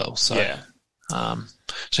inexperienced as well. So,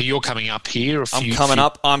 so you're coming up here.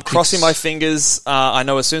 I'm crossing my fingers. I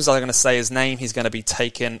know as soon as I'm going to say his name, he's going to be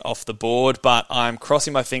taken off the board, but I'm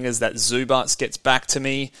crossing my fingers that Zubats gets back to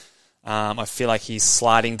me. I feel like he's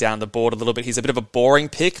sliding down the board a little bit. He's a bit of a boring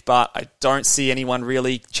pick, but I don't see anyone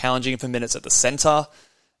really challenging him for minutes at the center.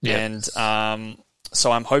 And, so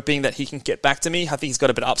I'm hoping that he can get back to me. I think he's got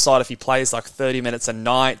a bit of upside if he plays like 30 minutes a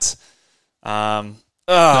night.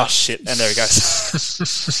 Shit. And there he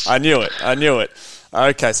goes. I knew it.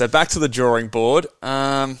 Okay, so back to the drawing board.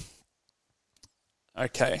 Okay.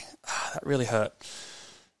 That really hurt.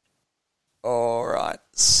 All right.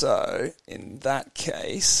 So in that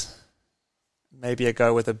case, maybe I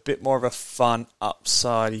go with a bit more of a fun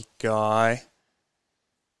upsidey guy.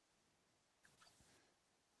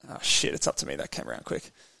 Oh, shit, it's up to me. That came around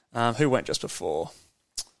quick. Who went just before?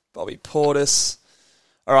 Bobby Portis.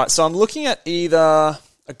 All right, so I'm looking at either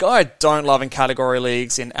a guy I don't love in category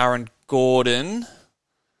leagues in Aaron Gordon,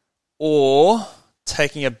 or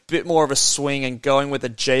taking a bit more of a swing and going with a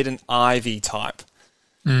Jaden Ivey type.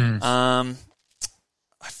 I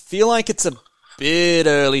feel like it's a bit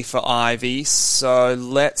early for Ivey, so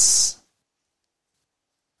let's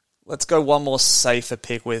go one more safer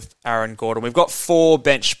pick with Aaron Gordon. We've got 4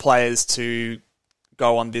 bench players to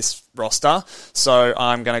go on this roster, so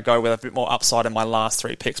I'm going to go with a bit more upside in my last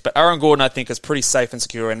 3 picks. But Aaron Gordon, I think, is pretty safe and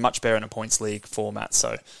secure and much better in a points league format,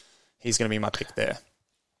 so he's going to be my pick there.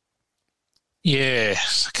 Yeah,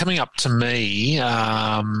 coming up to me,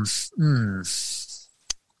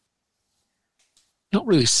 not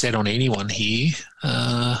really set on anyone here.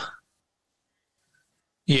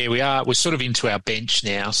 Yeah, we're sort of into our bench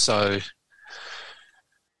now, so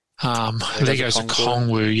there goes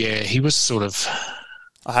Okongwu. Yeah, he was sort of...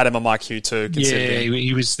 I had him on my queue too. Yeah,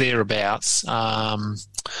 he was thereabouts. I'll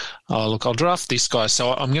draft this guy.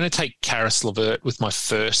 So I'm going to take Karis LeVert with my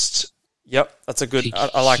first. Yep, that's a good...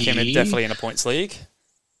 I like him definitely in a points league.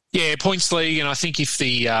 Yeah, points league, and I think if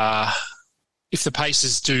the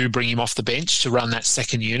Pacers do bring him off the bench to run that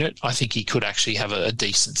second unit, I think he could actually have a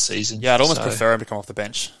decent season. Yeah, I'd almost prefer him to come off the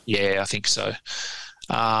bench. Yeah, I think so.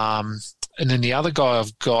 And then the other guy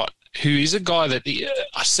I've got, who is a guy that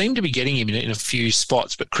I seem to be getting him in a few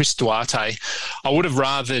spots, but Chris Duarte. I would have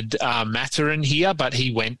rathered Maturin here, but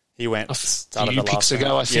he went a few picks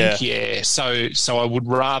ago, I think. Yeah. So I would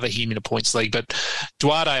rather him in a points league. But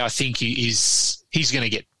Duarte, I think he's going to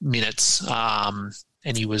get minutes.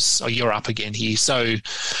 And he was, you're up again here. So,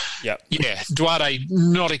 yeah, Duarte,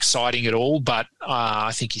 not exciting at all, but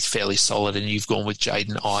I think he's fairly solid, and you've gone with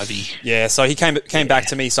Jaden Ivey. Yeah, so he came back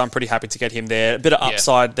to me, so I'm pretty happy to get him there. A bit of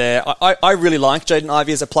upside there. I really like Jaden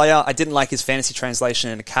Ivey as a player. I didn't like his fantasy translation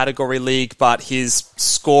in a category league, but his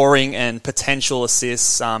scoring and potential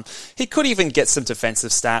assists, he could even get some defensive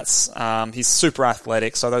stats. He's super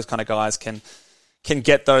athletic, so those kind of guys can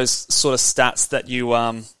get those sort of stats that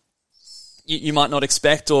you might not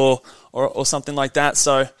expect or something like that.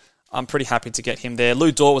 So I'm pretty happy to get him there.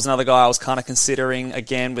 Lou Dort was another guy I was kind of considering,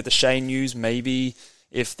 again, with the Shea news, maybe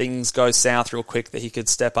if things go south real quick that he could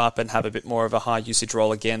step up and have a bit more of a high usage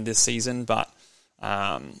role again this season. But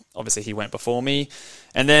obviously he went before me.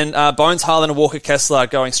 And then Bones Harlan and Walker Kessler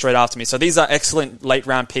going straight after me. So these are excellent late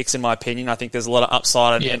round picks in my opinion. I think there's a lot of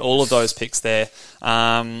upside in all of those picks there.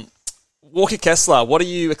 Walker Kessler, what are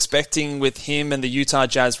you expecting with him and the Utah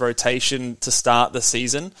Jazz rotation to start the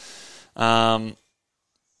season?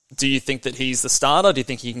 Do you think that he's the starter? Do you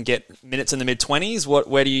think he can get minutes in the mid-20s?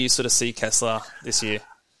 Where do you sort of see Kessler this year?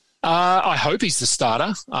 I hope he's the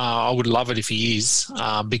starter. I would love it if he is,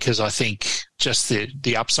 because I think just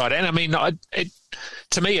the upside. And I mean,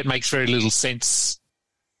 to me, it makes very little sense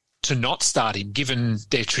to not start him, given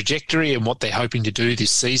their trajectory and what they're hoping to do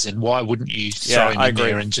this season. Why wouldn't you throw him in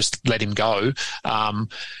there and just let him go?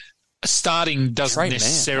 Starting doesn't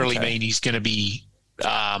necessarily mean he's going to be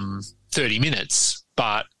 30 minutes,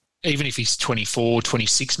 but even if he's 24,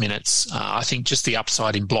 26 minutes, I think just the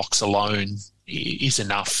upside in blocks alone is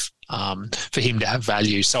enough for him to have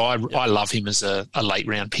value. So I love him as a late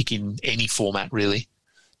round pick in any format, really.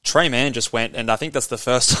 Trey Mann just went, and I think that's the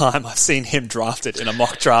first time I've seen him drafted in a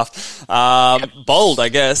mock draft. Bold, I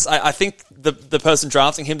guess. I think the person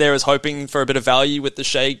drafting him there is hoping for a bit of value with the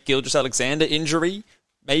Shea Gilgeous-Alexander injury,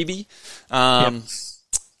 maybe. I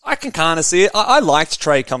can kind of see it. I liked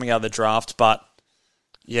Trey coming out of the draft, but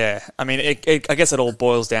yeah, I mean, I guess it all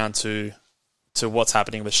boils down to what's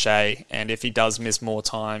happening with Shea, and if he does miss more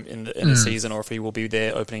time in the season, or if he will be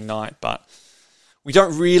there opening night, but we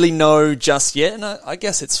don't really know just yet, and I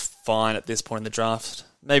guess it's fine at this point in the draft.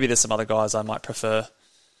 Maybe there's some other guys I might prefer.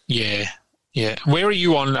 Yeah. Where are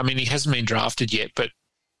you on? I mean, he hasn't been drafted yet, but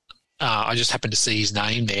I just happened to see his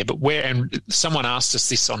name there. But where? And someone asked us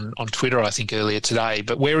this on Twitter, I think, earlier today.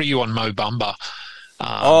 But where are you on Mo Bamba?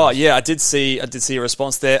 I did see a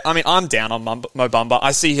response there. I mean, I'm down on Mo Bamba.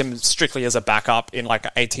 I see him strictly as a backup in like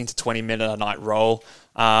an 18 to 20 minute a night role.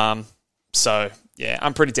 So yeah,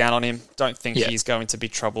 I'm pretty down on him. Don't think he's going to be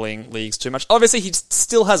troubling leagues too much. Obviously, he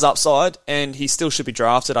still has upside, and he still should be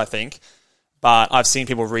drafted, I think. But I've seen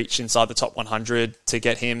people reach inside the top 100 to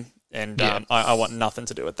get him, and I want nothing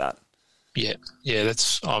to do with that. Yeah,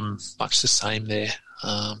 that's much the same there.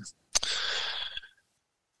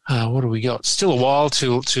 What do we got? Still a while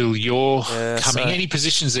till you're coming. So, any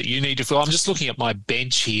positions that you need to fill? I'm just looking at my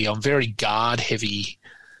bench here. I'm very guard heavy.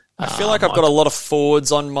 I feel like I've got a lot of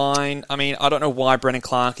forwards on mine. I mean, I don't know why Brennan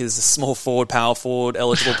Clark is a small forward, power forward,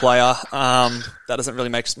 eligible player. That doesn't really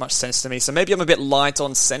make much sense to me. So maybe I'm a bit light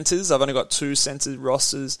on centres. I've only got 2 centre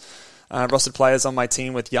rostered players on my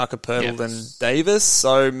team with Jakob Poeltl and Davis.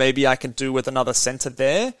 So maybe I can do with another centre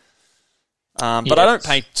there. But I don't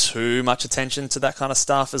pay too much attention to that kind of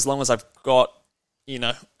stuff as long as I've got,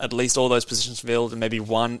 at least all those positions filled and maybe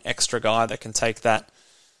one extra guy that can take that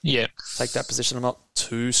position. I'm not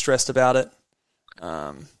too stressed about it.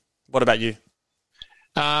 What about you?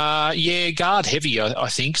 Guard heavy, I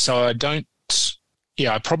think. So I don't.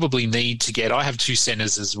 I probably need to get. I have 2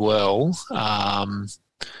 centers as well.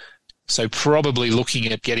 So probably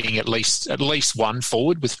looking at getting at least one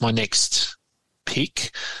forward with my next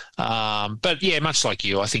pick. But yeah, much like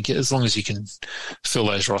you, I think as long as you can fill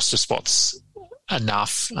those roster spots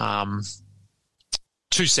enough,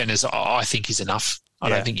 2 centers I think is enough. I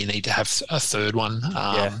don't think you need to have a third one,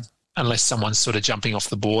 unless someone's sort of jumping off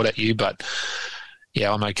the board at you. But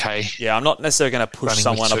yeah, I'm okay. Yeah, I'm not necessarily going to push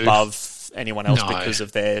someone above anyone else because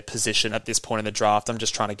of their position at this point in the draft. I'm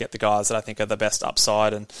just trying to get the guys that I think are the best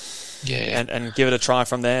upside and give it a try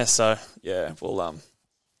from there. So yeah, we'll all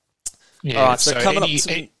right. So coming up.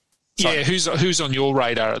 Who's on your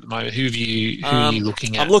radar at the moment? Who are you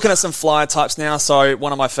looking at? I'm looking at some flyer types now. So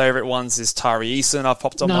one of my favourite ones is Tari Eason. I've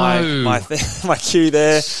popped on my queue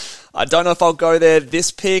there. I don't know if I'll go there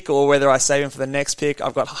this pick or whether I save him for the next pick.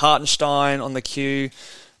 I've got Hartenstein on the queue.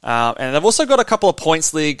 And I've also got a couple of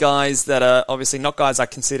points league guys that are obviously not guys I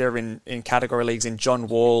consider in category leagues in John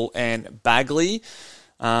Wall and Bagley.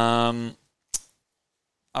 I'm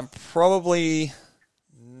probably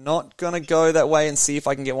not going to go that way and see if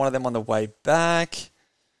I can get one of them on the way back.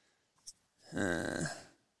 But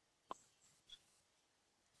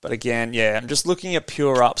again, I'm just looking at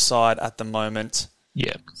pure upside at the moment.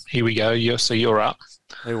 Yeah, here we go. So you're up.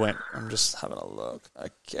 Who went? I'm just having a look.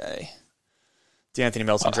 Okay. DeAnthony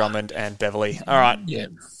Melton, Drummond, and Beverly. All right. Yeah.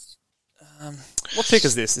 What pick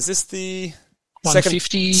is this? Is this the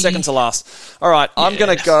 150? Second to last. All right. I'm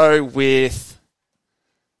going to go with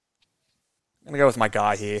my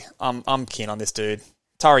guy here. I'm keen on this dude.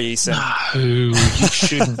 Tari Eason. No, you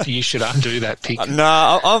shouldn't. You should undo that pick.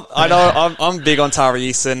 No, I know. I'm big on Tari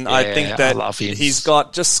Eason. Yeah, I think that I love him. He's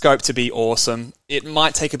got just scope to be awesome. It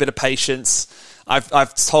might take a bit of patience.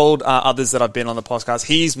 I've told others that I've been on the podcast,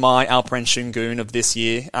 he's my Alperen Şengün of this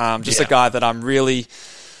year. A guy that I'm really,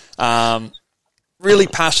 really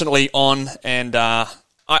passionately on, and I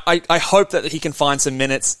hope that he can find some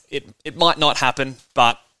minutes. It might not happen,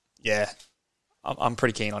 but yeah, I'm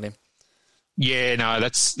pretty keen on him. Yeah, no,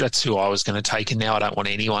 that's who I was going to take, and now I don't want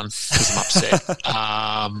anyone because I'm upset.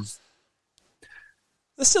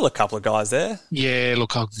 There's still a couple of guys there. Yeah,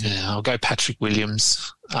 look, I'll go Patrick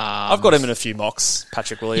Williams. I've got him in a few mocks,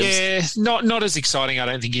 Patrick Williams. Yeah, not as exciting, I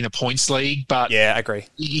don't think, in a points league, but yeah, I agree.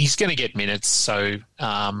 He's going to get minutes, so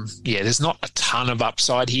there's not a ton of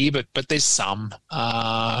upside here, but there's some.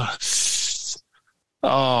 Oh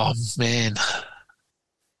man,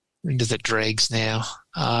 into the dregs now.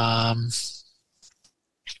 I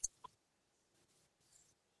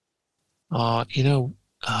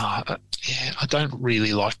don't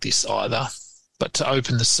really like this either. But to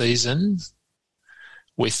open the season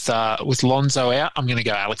with Lonzo out, I'm going to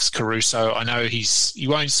go Alex Caruso. I know he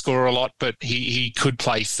won't score a lot, but he could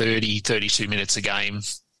play 30, 32 minutes a game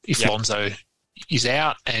if Lonzo is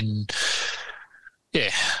out. And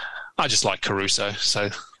I just like Caruso. So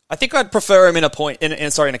I think I'd prefer him in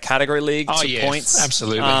a category league points.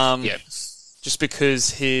 Absolutely. Just because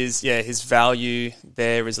his value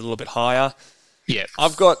there is a little bit higher. Yeah.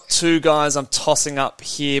 I've got 2 guys I'm tossing up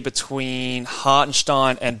here between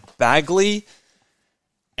Hartenstein and Bagley,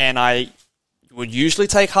 and I would usually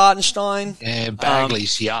take Hartenstein. Yeah,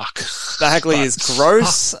 Bagley's yuck. Bagley is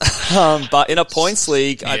gross, but in a points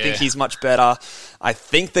league, I think he's much better. I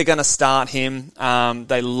think they're going to start him.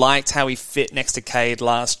 They liked how he fit next to Cade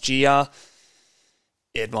last year.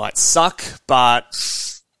 It might suck,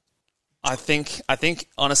 but I think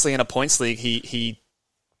honestly in a points league, he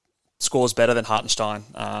scores better than Hartenstein,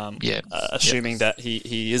 assuming that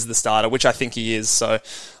he is the starter, which I think he is. So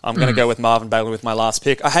I'm going to go with Marvin Bagley with my last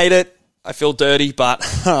pick. I hate it. I feel dirty, but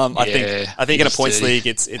I think in a points league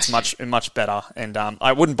it's much better. And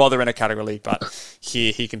I wouldn't bother in a category league, but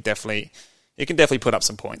here he can definitely put up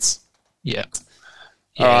some points. Yeah.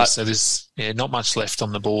 Yeah, so there's not much left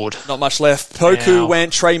on the board. Not much left. Poku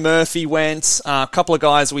went, Trey Murphy went. A couple of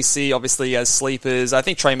guys we see obviously as sleepers. I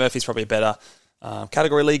think Trey Murphy's probably a better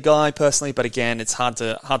category league guy personally, but again, it's hard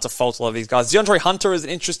to fault a lot of these guys. DeAndre Hunter is an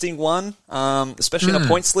interesting one, especially in a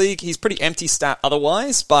points league. He's pretty empty stat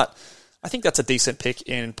otherwise, but I think that's a decent pick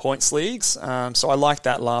in points leagues. So I like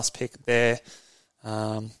that last pick there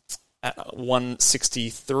at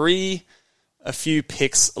 163. A few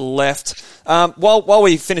picks left. While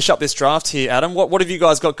we finish up this draft here, Adam, what have you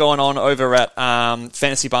guys got going on over at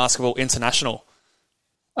Fantasy Basketball International?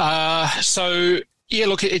 Yeah,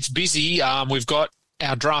 look, it's busy. We've got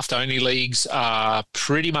our draft-only leagues are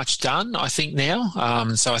pretty much done, I think,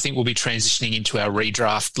 now. So I think we'll be transitioning into our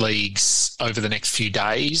redraft leagues over the next few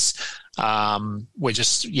days. We're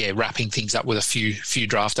just, wrapping things up with a few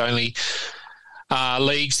draft-only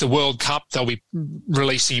leagues. The World Cup, they'll be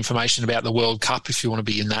releasing information about the World Cup if you want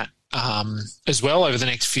to be in that as well over the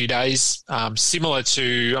next few days. Similar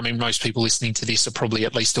to, most people listening to this are probably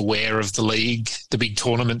at least aware of the league, the big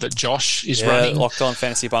tournament that Josh is running. Locked On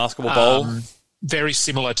Fantasy Basketball Bowl. Very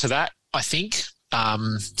similar to that, I think.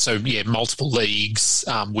 Multiple leagues,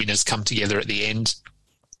 winners come together at the end.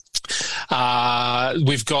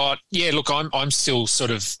 We've got, I'm still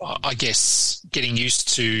sort of, I guess, getting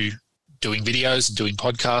used to doing videos and doing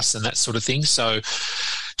podcasts and that sort of thing. So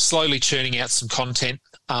slowly churning out some content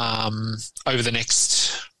over the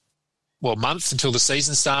next, month until the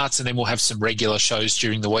season starts, and then we'll have some regular shows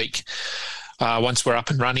during the week once we're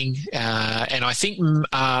up and running. And I think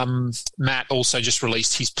Matt also just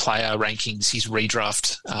released his player rankings, his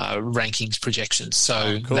redraft rankings projections.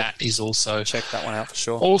 So cool. That is also... Check that one out for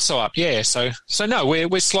sure. Also up, yeah. So no,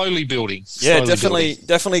 we're slowly building.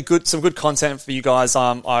 Definitely good. Some good content for you guys.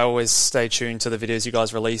 I always stay tuned to the videos you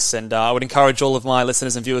guys release, and I would encourage all of my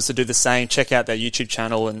listeners and viewers to do the same. Check out their YouTube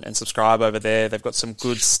channel and subscribe over there. They've got some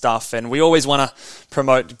good stuff, and we always want to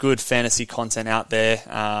promote good fantasy content out there.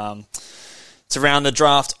 To round the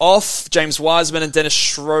draft off, James Wiseman and Dennis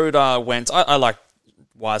Schroeder went. I like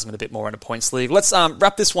Wiseman a bit more in a points league. Let's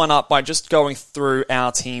wrap this one up by just going through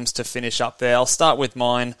our teams to finish up there. I'll start with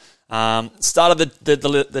mine. Started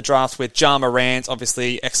the draft with Ja Morant,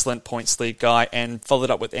 obviously excellent points league guy, and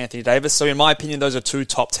followed up with Anthony Davis. So in my opinion, those are two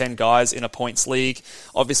top 10 guys in a points league.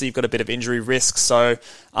 Obviously, you've got a bit of injury risk. So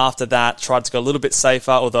after that, tried to go a little bit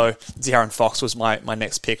safer, although De'Aaron Fox was my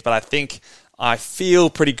next pick. But I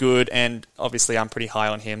feel pretty good, and obviously I'm pretty high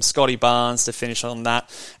on him. Scotty Barnes to finish on that.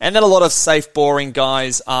 And then a lot of safe, boring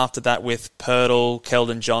guys after that with Pirtle,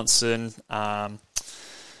 Keldon Johnson, Brandon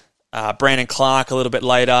Clark a little bit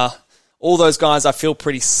later. All those guys I feel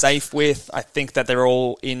pretty safe with. I think that they're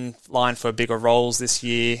all in line for bigger roles this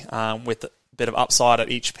year with a bit of upside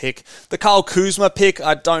at each pick. The Kyle Kuzma pick,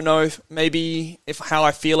 I don't know how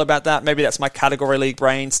I feel about that. Maybe that's my category league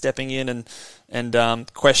brain stepping in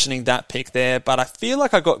and questioning that pick there. But I feel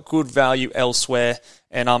like I got good value elsewhere,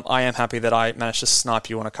 and I am happy that I managed to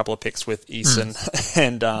snipe you on a couple of picks with Eason.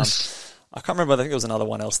 And I can't remember, I think there was another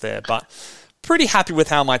one else there. But pretty happy with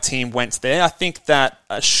how my team went there. I think that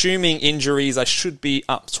assuming injuries, I should be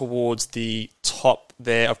up towards the top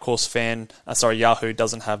there. Of course, Yahoo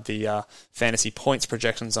doesn't have the fantasy points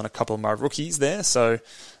projections on a couple of my rookies there. So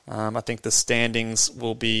I think the standings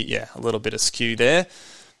will be, a little bit askew there.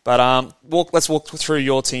 But let's walk through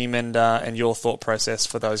your team and your thought process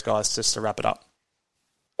for those guys just to wrap it up.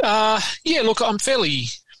 I'm fairly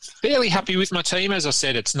happy with my team. As I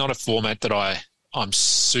said, it's not a format that I'm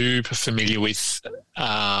super familiar with.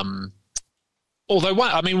 Although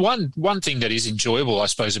one thing that is enjoyable, I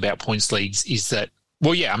suppose, about points leagues is that,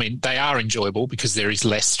 they are enjoyable because there is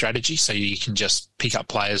less strategy, so you can just pick up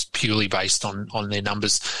players purely based on their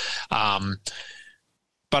numbers.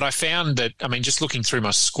 But I found that, just looking through my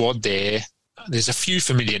squad there's a few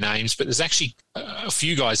familiar names, but there's actually a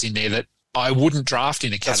few guys in there that I wouldn't draft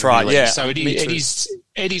in a category. That's right, league. Yeah. So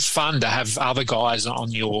it is fun to have other guys on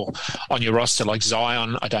your roster, like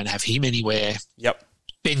Zion. I don't have him anywhere. Yep.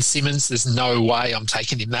 Ben Simmons, there's no way I'm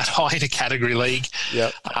taking him that high in a category league.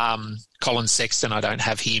 Yep. Colin Sexton, I don't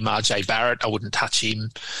have him. RJ Barrett, I wouldn't touch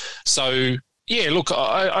him. So,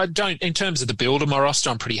 I don't, in terms of the build of my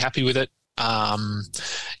roster, I'm pretty happy with it.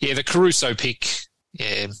 The Caruso pick,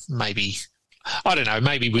 maybe, I don't know,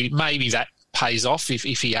 maybe that pays off if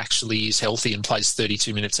he actually is healthy and plays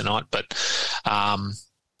 32 minutes a night. But,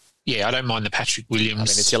 I don't mind the Patrick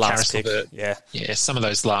Williams. It's your last pick. Yeah, some of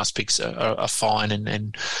those last picks are fine.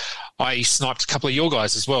 And I sniped a couple of your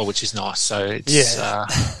guys as well, which is nice. So it's,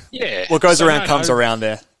 What goes around comes around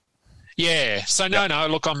there. Yeah. So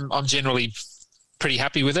look, I'm generally pretty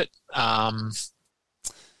happy with it.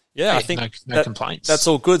 I think no complaints. That's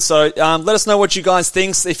all good. So let us know what you guys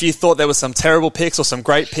think. If you thought there was some terrible picks or some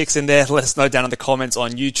great picks in there, let us know down in the comments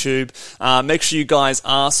on YouTube. Make sure you guys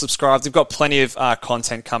are subscribed. We've got plenty of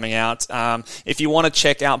content coming out. If you want to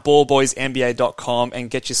check out ballboysnba.com and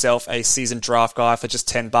get yourself a season draft guide for just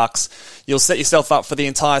 $10, you'll set yourself up for the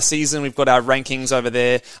entire season. We've got our rankings over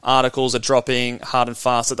there. Articles are dropping hard and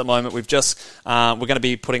fast at the moment. We're going to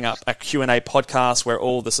be putting up a Q&A podcast where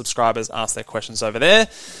all the subscribers ask their questions over there.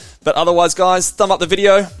 But otherwise, guys, thumb up the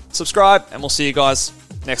video, subscribe, and we'll see you guys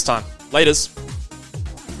next time. Laters.